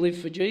tried to live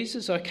for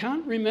Jesus. I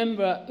can't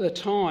remember the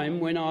time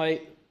when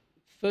I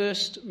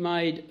first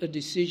made a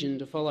decision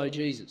to follow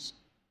Jesus.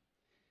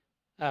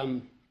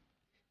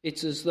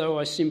 It's as though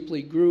I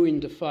simply grew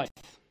into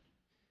faith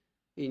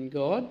in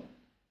God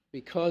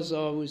because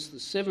I was the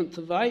 7th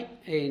of 8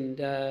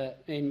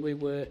 and we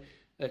were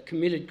a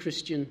committed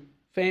Christian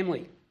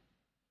family.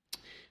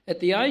 At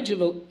the age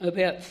of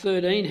about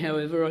 13,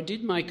 however, I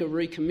did make a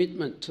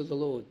recommitment to the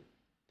Lord.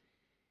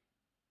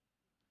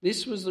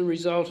 This was the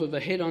result of a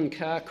head-on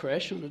car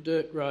crash on a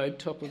dirt road,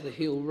 top of the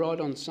hill, right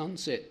on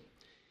Sunset.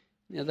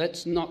 Now,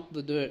 that's not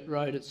the dirt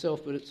road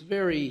itself, but it's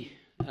very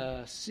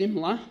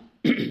similar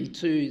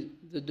to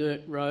the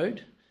dirt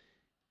road.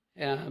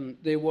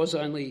 There was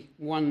only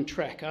one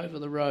track over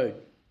the road.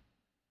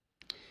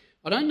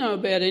 I don't know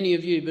about any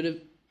of you, but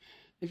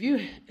have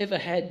you ever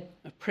had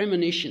a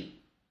premonition?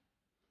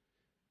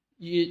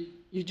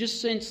 You just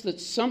sense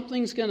that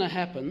something's going to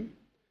happen,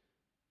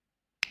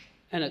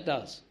 and it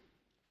does.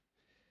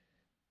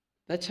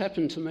 That's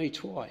happened to me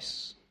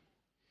twice.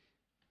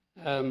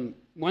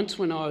 Once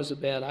when I was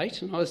about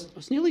 8, and I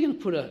was nearly going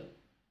to put a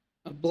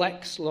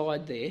black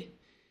slide there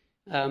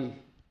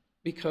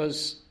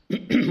because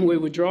we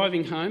were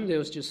driving home. There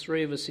was just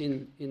 3 of us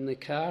in the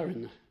car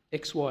in the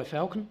XY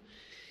Falcon,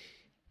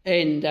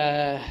 and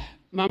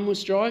Mum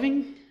was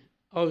driving.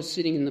 I was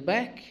sitting in the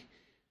back.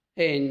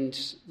 And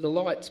the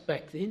lights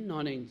back then,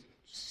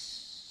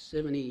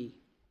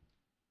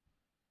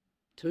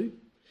 1972,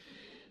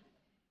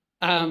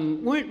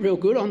 weren't real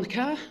good on the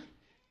car.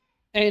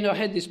 And I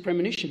had this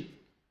premonition.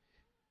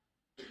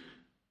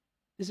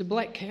 There's a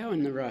black cow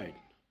in the road.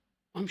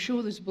 I'm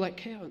sure there's a black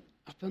cow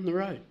up on the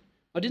road.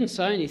 I didn't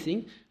say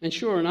anything, and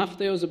sure enough,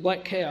 there was a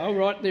black cow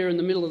right there in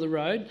the middle of the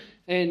road,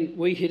 and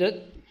we hit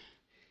it.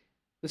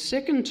 The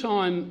second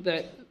time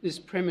that this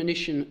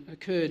premonition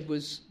occurred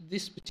was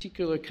this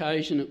particular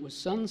occasion. It was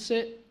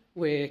sunset.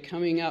 We're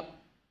coming up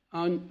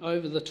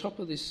over the top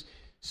of this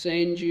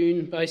sand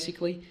dune,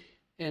 basically,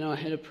 and I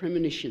had a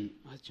premonition.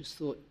 I just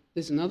thought,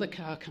 there's another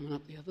car coming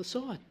up the other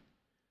side.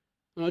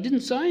 And I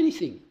didn't say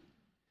anything.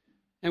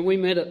 And we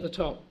met at the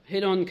top,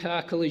 head-on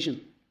car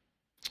collision.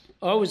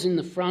 I was in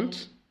the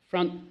front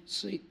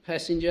seat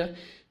passenger,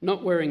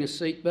 not wearing a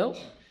seatbelt.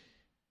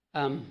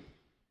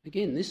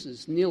 Again, this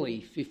is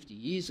nearly 50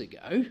 years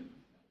ago.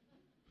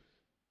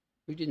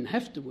 We didn't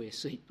have to wear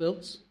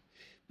seatbelts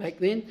back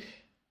then.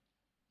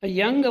 A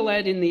younger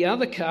lad in the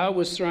other car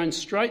was thrown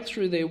straight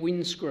through their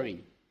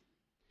windscreen.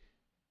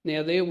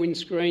 Now, their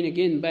windscreen,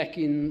 again, back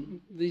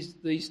in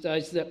these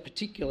days, that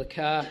particular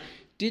car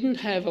didn't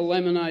have a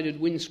laminated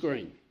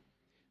windscreen.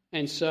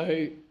 And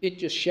so it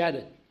just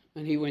shattered,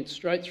 and he went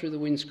straight through the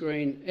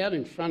windscreen out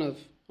in front of,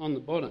 on the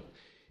bonnet.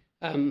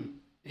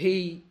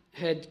 He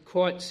had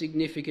quite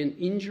significant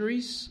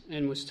injuries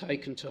and was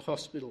taken to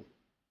hospital.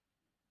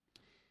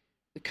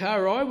 The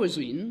car I was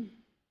in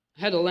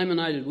had a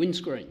laminated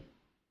windscreen.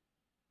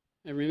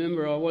 And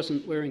remember, I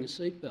wasn't wearing a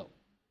seatbelt.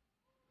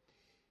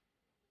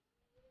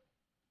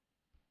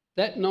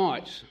 That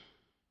night,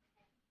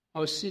 I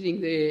was sitting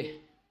there, it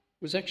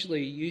was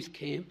actually a youth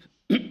camp,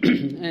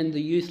 and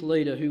the youth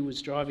leader who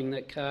was driving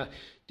that car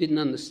didn't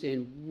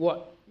understand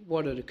what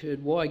had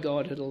occurred, why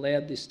God had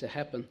allowed this to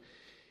happen.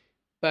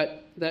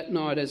 But that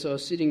night, as I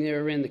was sitting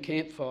there around the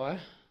campfire,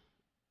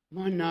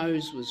 my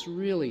nose was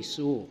really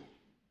sore.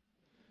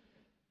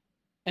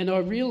 And I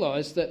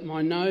realised that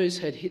my nose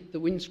had hit the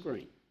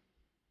windscreen.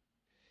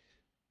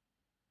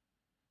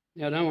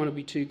 Now, I don't want to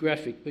be too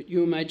graphic, but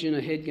you imagine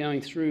a head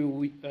going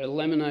through a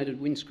laminated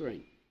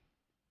windscreen.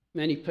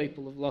 Many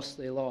people have lost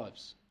their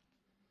lives.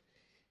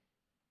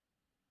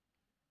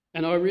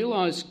 And I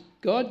realised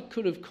God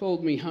could have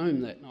called me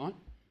home that night.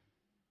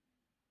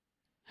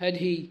 Had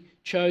he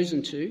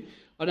chosen to,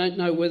 I don't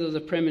know whether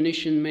the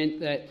premonition meant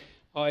that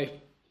I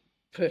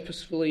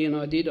purposefully, and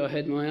I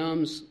had my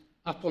arms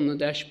up on the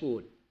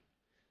dashboard.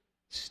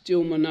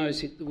 Still my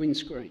nose hit the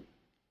windscreen.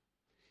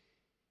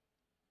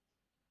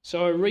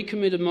 So I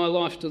recommitted my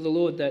life to the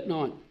Lord that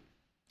night.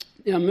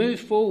 Now move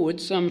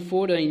forward some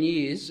 14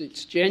 years.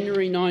 It's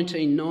January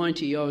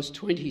 1990. I was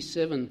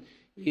 27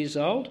 years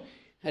old,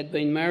 had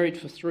been married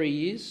for 3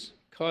 years.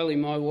 Kylie,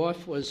 my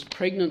wife, was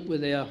pregnant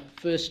with our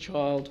first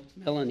child,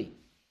 Melanie.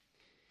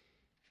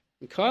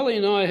 And Kylie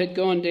and I had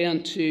gone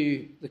down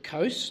to the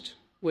coast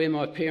where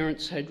my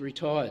parents had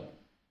retired.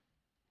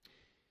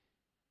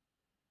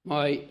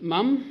 My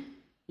mum,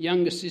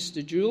 younger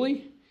sister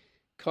Julie,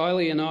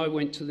 Kylie and I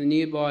went to the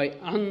nearby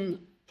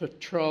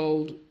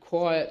unpatrolled,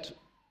 quiet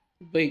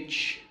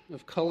beach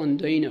of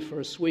Colindina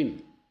for a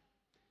swim.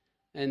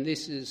 And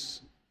this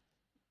is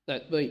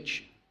that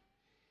beach.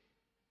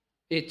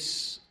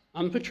 It's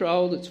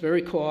unpatrolled, it's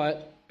very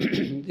quiet.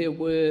 There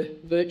were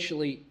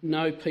virtually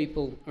no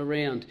people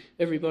around.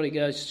 Everybody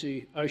goes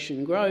to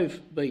Ocean Grove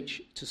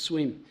Beach to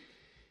swim.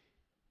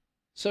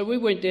 So we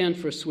went down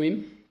for a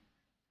swim.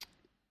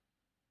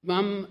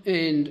 Mum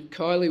and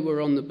Kylie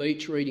were on the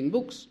beach reading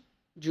books.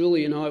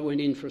 Julie and I went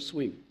in for a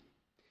swim.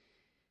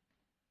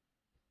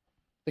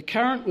 The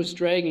current was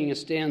dragging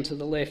us down to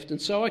the left,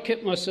 and so I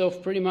kept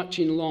myself pretty much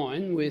in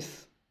line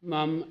with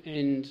Mum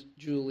and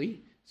Kylie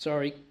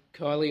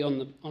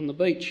on the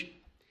beach.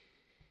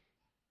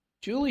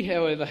 Julie,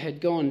 however, had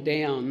gone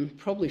down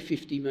probably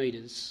 50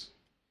 metres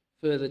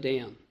further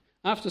down.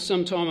 After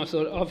some time I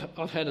thought,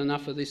 I've had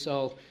enough of this,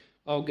 I'll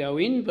go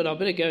in, but I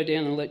better go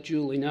down and let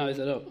Julie know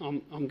that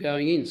I'm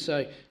going in.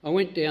 So I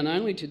went down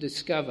only to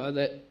discover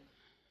that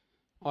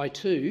I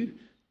too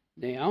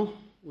now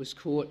was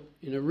caught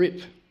in a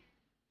rip.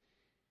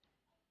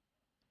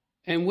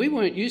 And we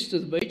weren't used to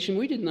the beach and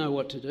we didn't know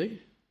what to do.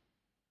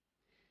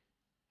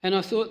 And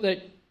I thought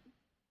that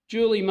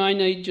Julie may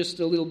need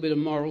just a little bit of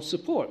moral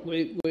support.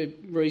 We're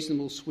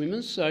reasonable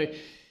swimmers, so,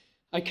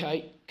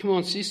 okay, come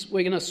on sis,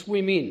 we're going to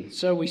swim in.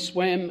 So we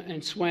swam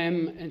and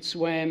swam and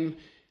swam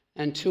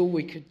until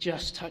we could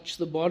just touch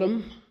the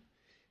bottom,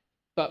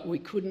 but we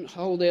couldn't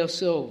hold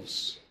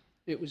ourselves.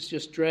 It was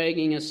just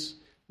dragging us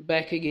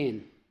back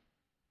again.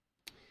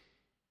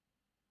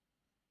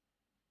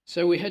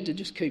 So we had to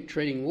just keep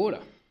treading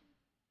water.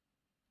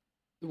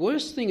 The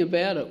worst thing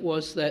about it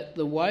was that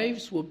the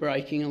waves were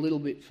breaking a little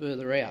bit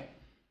further out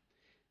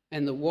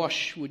and the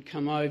wash would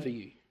come over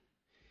you.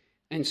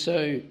 And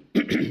so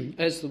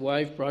as the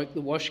wave broke,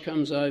 the wash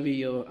comes over,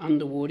 you're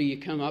underwater, you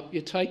come up,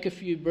 you take a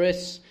few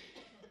breaths,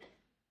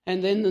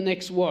 and then the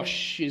next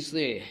wash is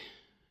there.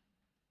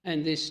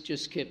 And this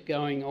just kept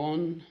going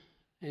on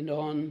and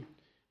on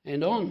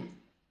and on.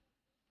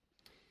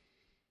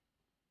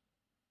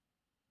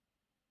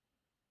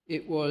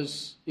 It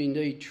was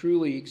indeed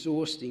truly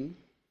exhausting.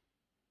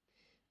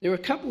 There were a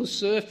couple of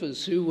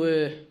surfers who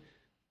were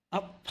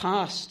up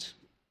past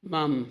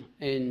Mum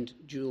and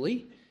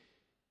Kylie.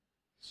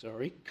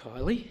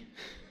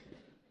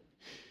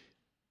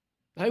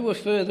 They were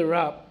further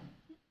up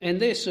and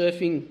they're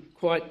surfing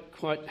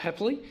quite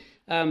happily,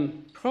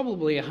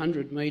 probably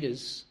 100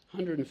 metres,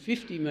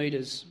 150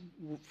 metres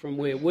from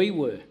where we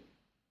were.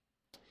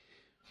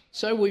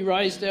 So we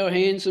raised our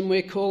hands and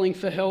we're calling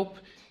for help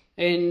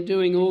and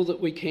doing all that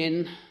we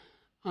can.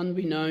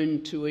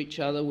 Unbeknown to each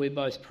other, we're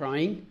both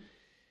praying,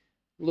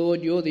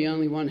 Lord, you're the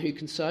only one who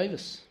can save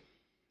us.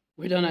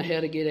 We don't know how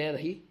to get out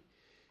of here.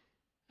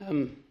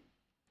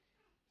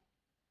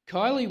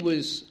 Kylie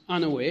was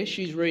unaware.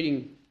 She's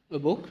reading a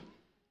book.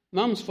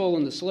 Mum's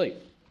fallen asleep,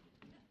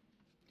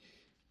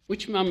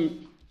 which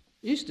Mum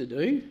used to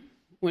do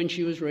when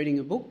she was reading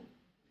a book.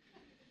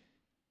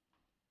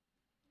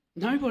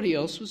 Nobody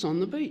else was on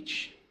the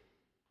beach.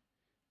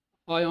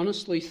 I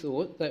honestly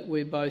thought that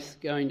we're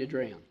both going to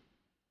drown.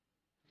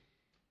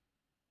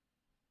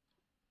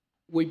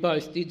 We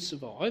both did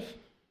survive.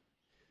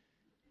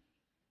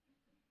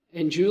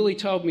 And Julie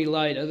told me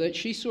later that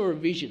she saw a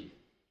vision.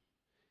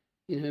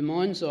 In her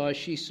mind's eye,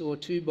 she saw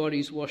two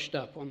bodies washed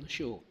up on the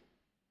shore.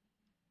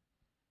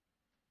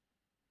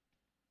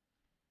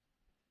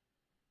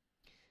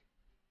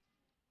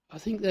 I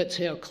think that's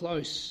how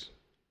close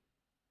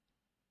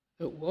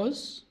it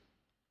was,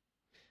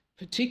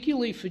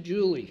 particularly for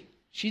Julie.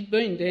 She'd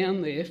been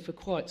down there for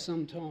quite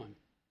some time.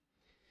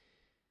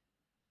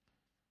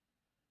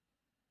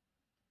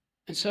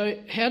 And so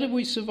how did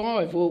we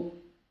survive? Well,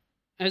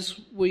 as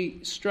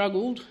we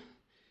struggled,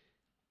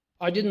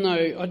 I didn't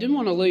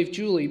want to leave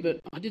Julie, but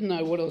I didn't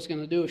know what I was going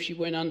to do if she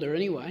went under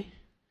anyway.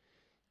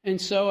 And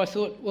so I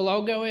thought, well,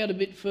 I'll go out a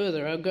bit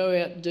further. I'll go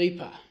out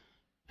deeper.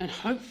 And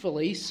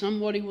hopefully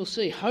somebody will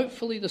see.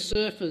 Hopefully the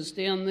surfers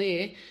down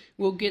there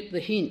will get the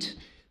hint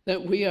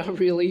that we are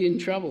really in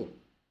trouble.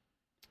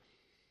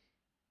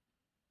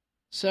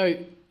 So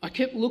I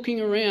kept looking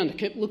around. I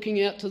kept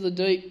looking out to the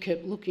deep,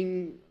 kept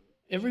looking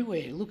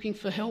everywhere, looking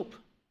for help.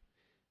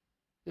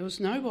 There was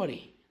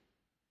nobody.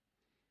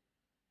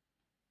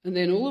 And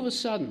then all of a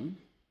sudden,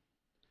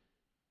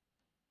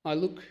 I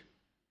look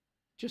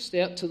just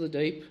out to the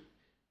deep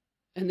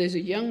and there's a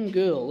young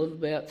girl of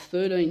about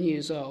 13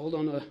 years old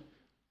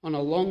on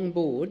a long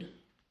board.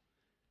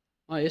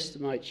 I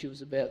estimate she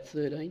was about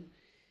 13.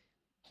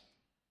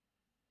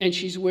 And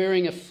she's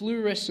wearing a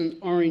fluorescent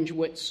orange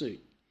wetsuit.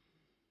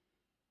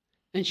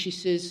 And she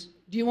says,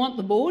 "Do you want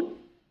the board?"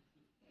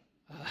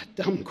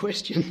 Dumb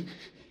question.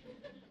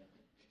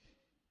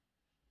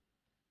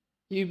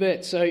 You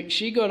bet. So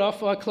she got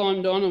off, I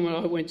climbed on, and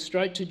I went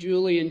straight to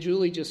Julie, and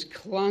Julie just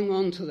clung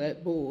onto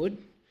that board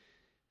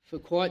for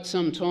quite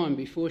some time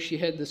before she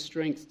had the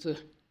strength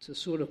to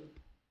sort of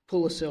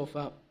pull herself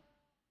up.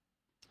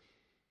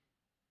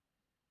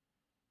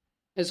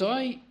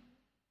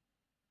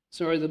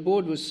 The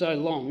board was so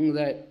long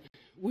that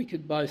we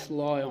could both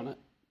lie on it.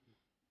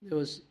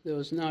 There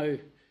was no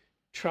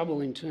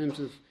trouble in terms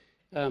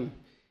of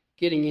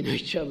getting in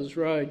each other's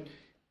road.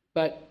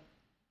 But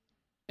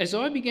as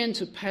I began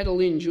to paddle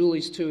in,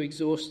 Julie's too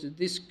exhausted,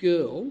 this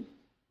girl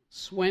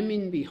swam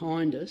in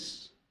behind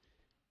us,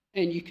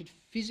 and you could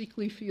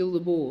physically feel the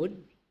board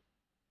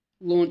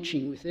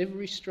launching with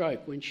every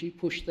stroke when she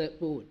pushed that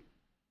board.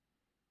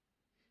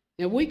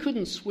 Now, we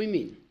couldn't swim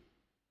in.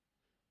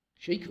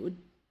 She could.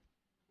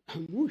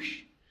 And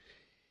whoosh.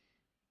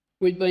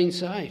 We'd been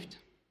saved.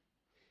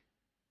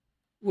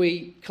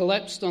 We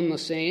collapsed on the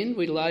sand.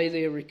 We lay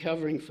there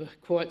recovering for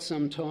quite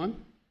some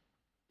time.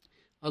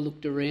 I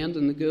looked around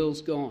and the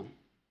girl's gone.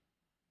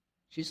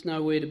 She's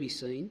nowhere to be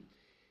seen.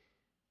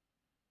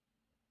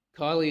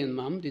 Kylie and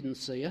Mum didn't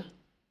see her.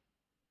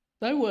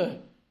 They were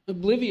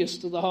oblivious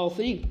to the whole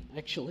thing,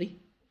 actually.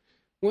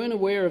 Weren't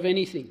aware of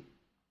anything.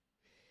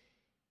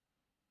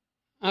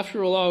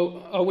 After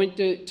all, I went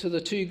to the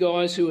two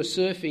guys who were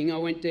surfing. I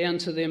went down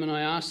to them and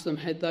I asked them,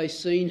 had they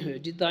seen her?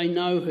 Did they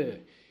know her?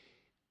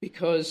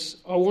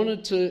 Because I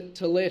wanted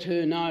to let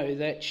her know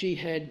that she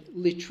had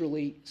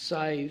literally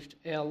saved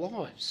our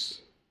lives.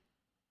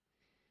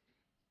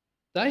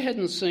 They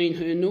hadn't seen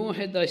her, nor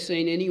had they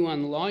seen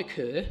anyone like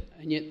her,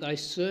 and yet they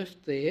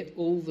surfed there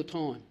all the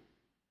time.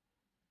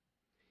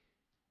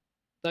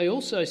 They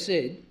also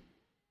said,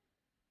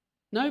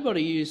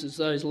 nobody uses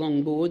those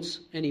long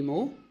boards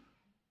anymore.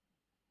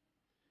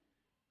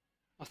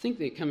 I think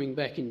they're coming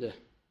back into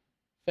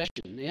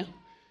fashion now.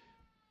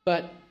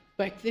 But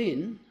back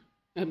then,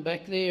 and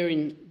back there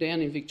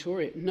down in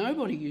Victoria,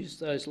 nobody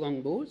used those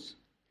long boards.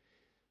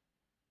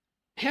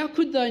 How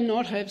could they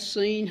not have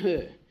seen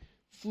her?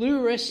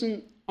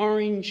 Fluorescent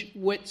orange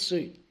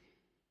wetsuit,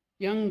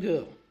 young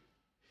girl.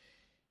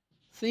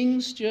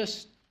 Things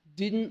just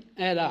didn't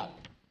add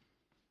up.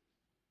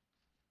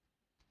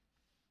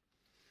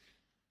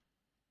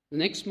 The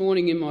next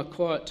morning in my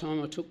quiet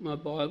time, I took my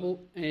Bible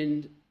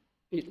and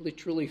it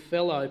literally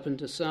fell open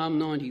to Psalm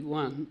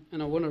 91,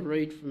 and I want to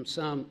read from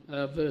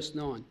verse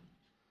 9.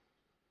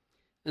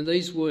 And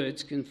these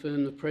words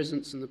confirm the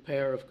presence and the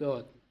power of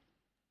God.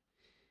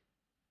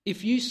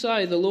 If you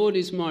say, the Lord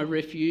is my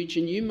refuge,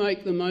 and you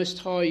make the Most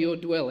High your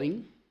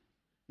dwelling,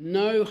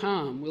 no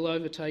harm will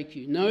overtake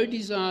you, no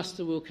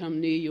disaster will come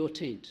near your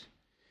tent.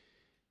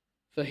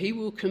 For he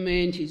will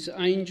command his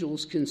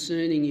angels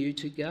concerning you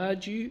to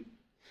guard you.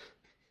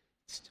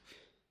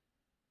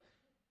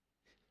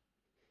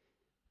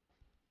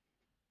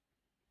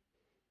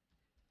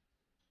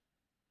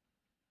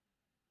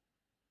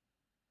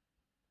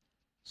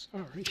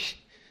 Sorry.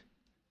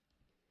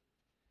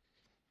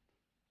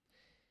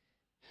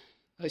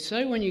 They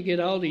say when you get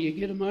older, you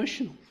get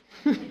emotional.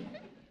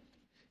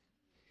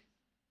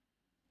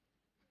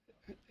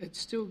 It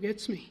still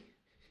gets me.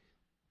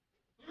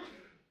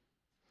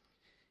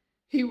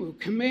 He will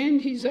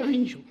command his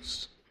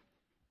angels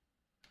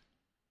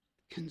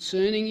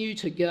concerning you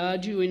to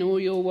guard you in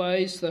all your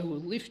ways. They will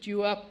lift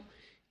you up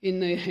in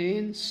their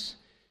hands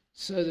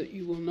so that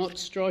you will not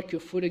strike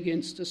your foot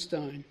against a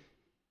stone.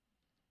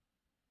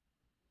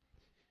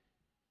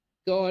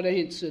 God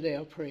answered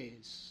our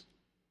prayers.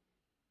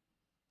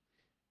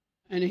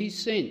 And he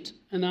sent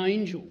an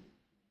angel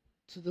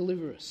to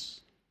deliver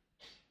us.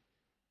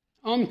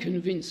 I'm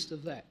convinced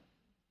of that.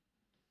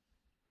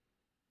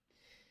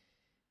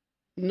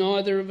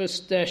 Neither of us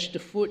dashed a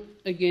foot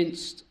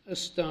against a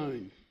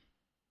stone.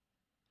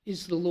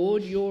 Is the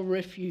Lord your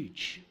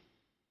refuge?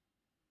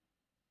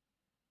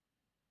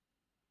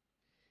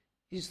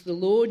 Is the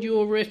Lord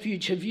your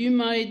refuge? Have you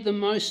made the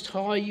Most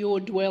High your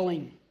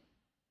dwelling?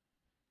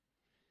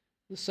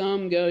 The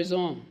psalm goes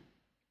on.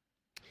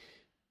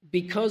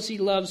 Because he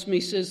loves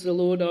me, says the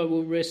Lord, I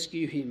will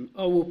rescue him.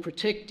 I will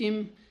protect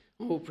him.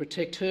 I will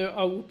protect her.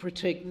 I will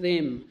protect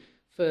them,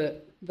 for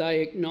they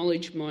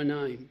acknowledge my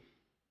name.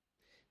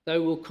 They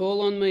will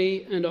call on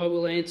me and I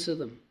will answer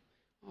them.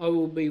 I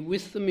will be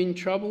with them in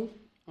trouble.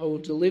 I will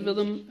deliver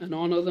them and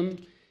honour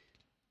them.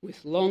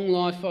 With long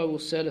life I will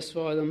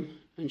satisfy them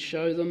and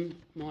show them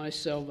my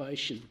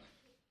salvation.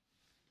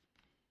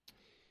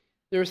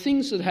 There are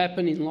things that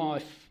happen in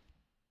life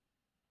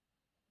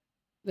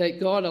that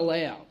God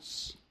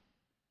allows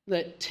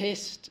that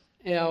test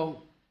our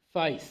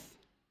faith,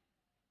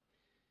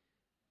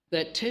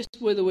 that test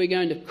whether we're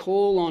going to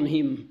call on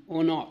him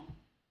or not.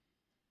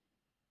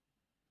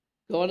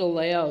 God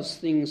allows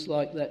things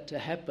like that to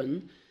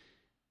happen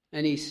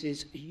and he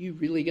says, "Are you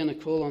really going to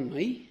call on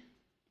me?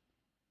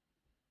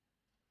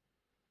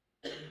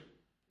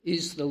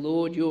 Is the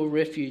Lord your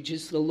refuge?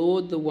 Is the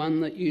Lord the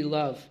one that you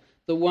love,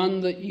 the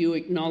one that you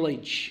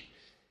acknowledge,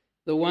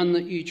 the one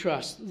that you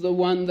trust, the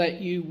one that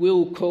you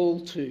will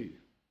call to,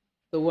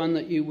 the one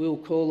that you will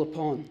call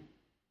upon?"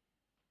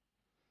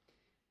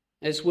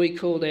 As we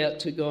called out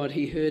to God,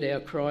 he heard our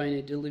cry and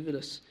he delivered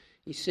us.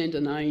 He sent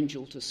an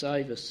angel to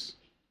save us.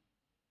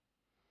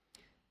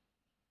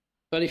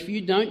 But if you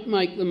don't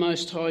make the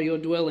Most High your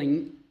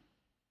dwelling,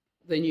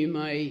 then you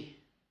may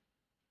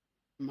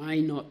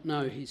not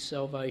know his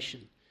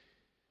salvation.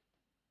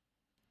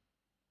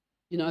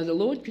 You know, the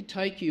Lord could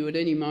take you at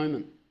any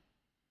moment.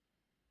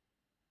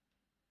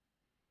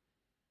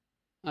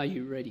 Are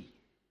you ready?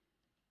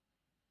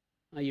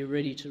 Are you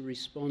ready to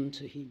respond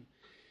to him?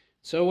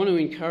 So I want to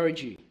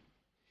encourage you.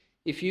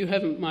 If you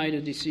haven't made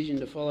a decision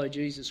to follow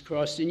Jesus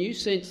Christ and you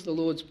sense the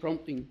Lord's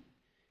prompting,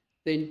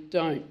 then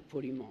don't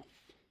put him off.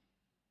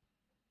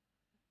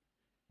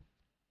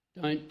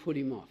 Don't put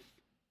him off.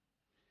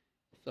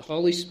 If the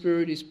Holy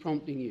Spirit is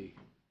prompting you,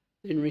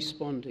 then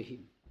respond to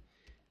him.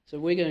 So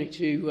we're going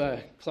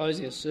to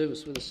close our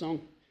service with a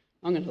song.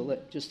 I'm going to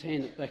just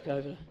hand it back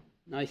over to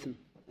Nathan.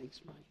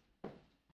 Thanks, mate.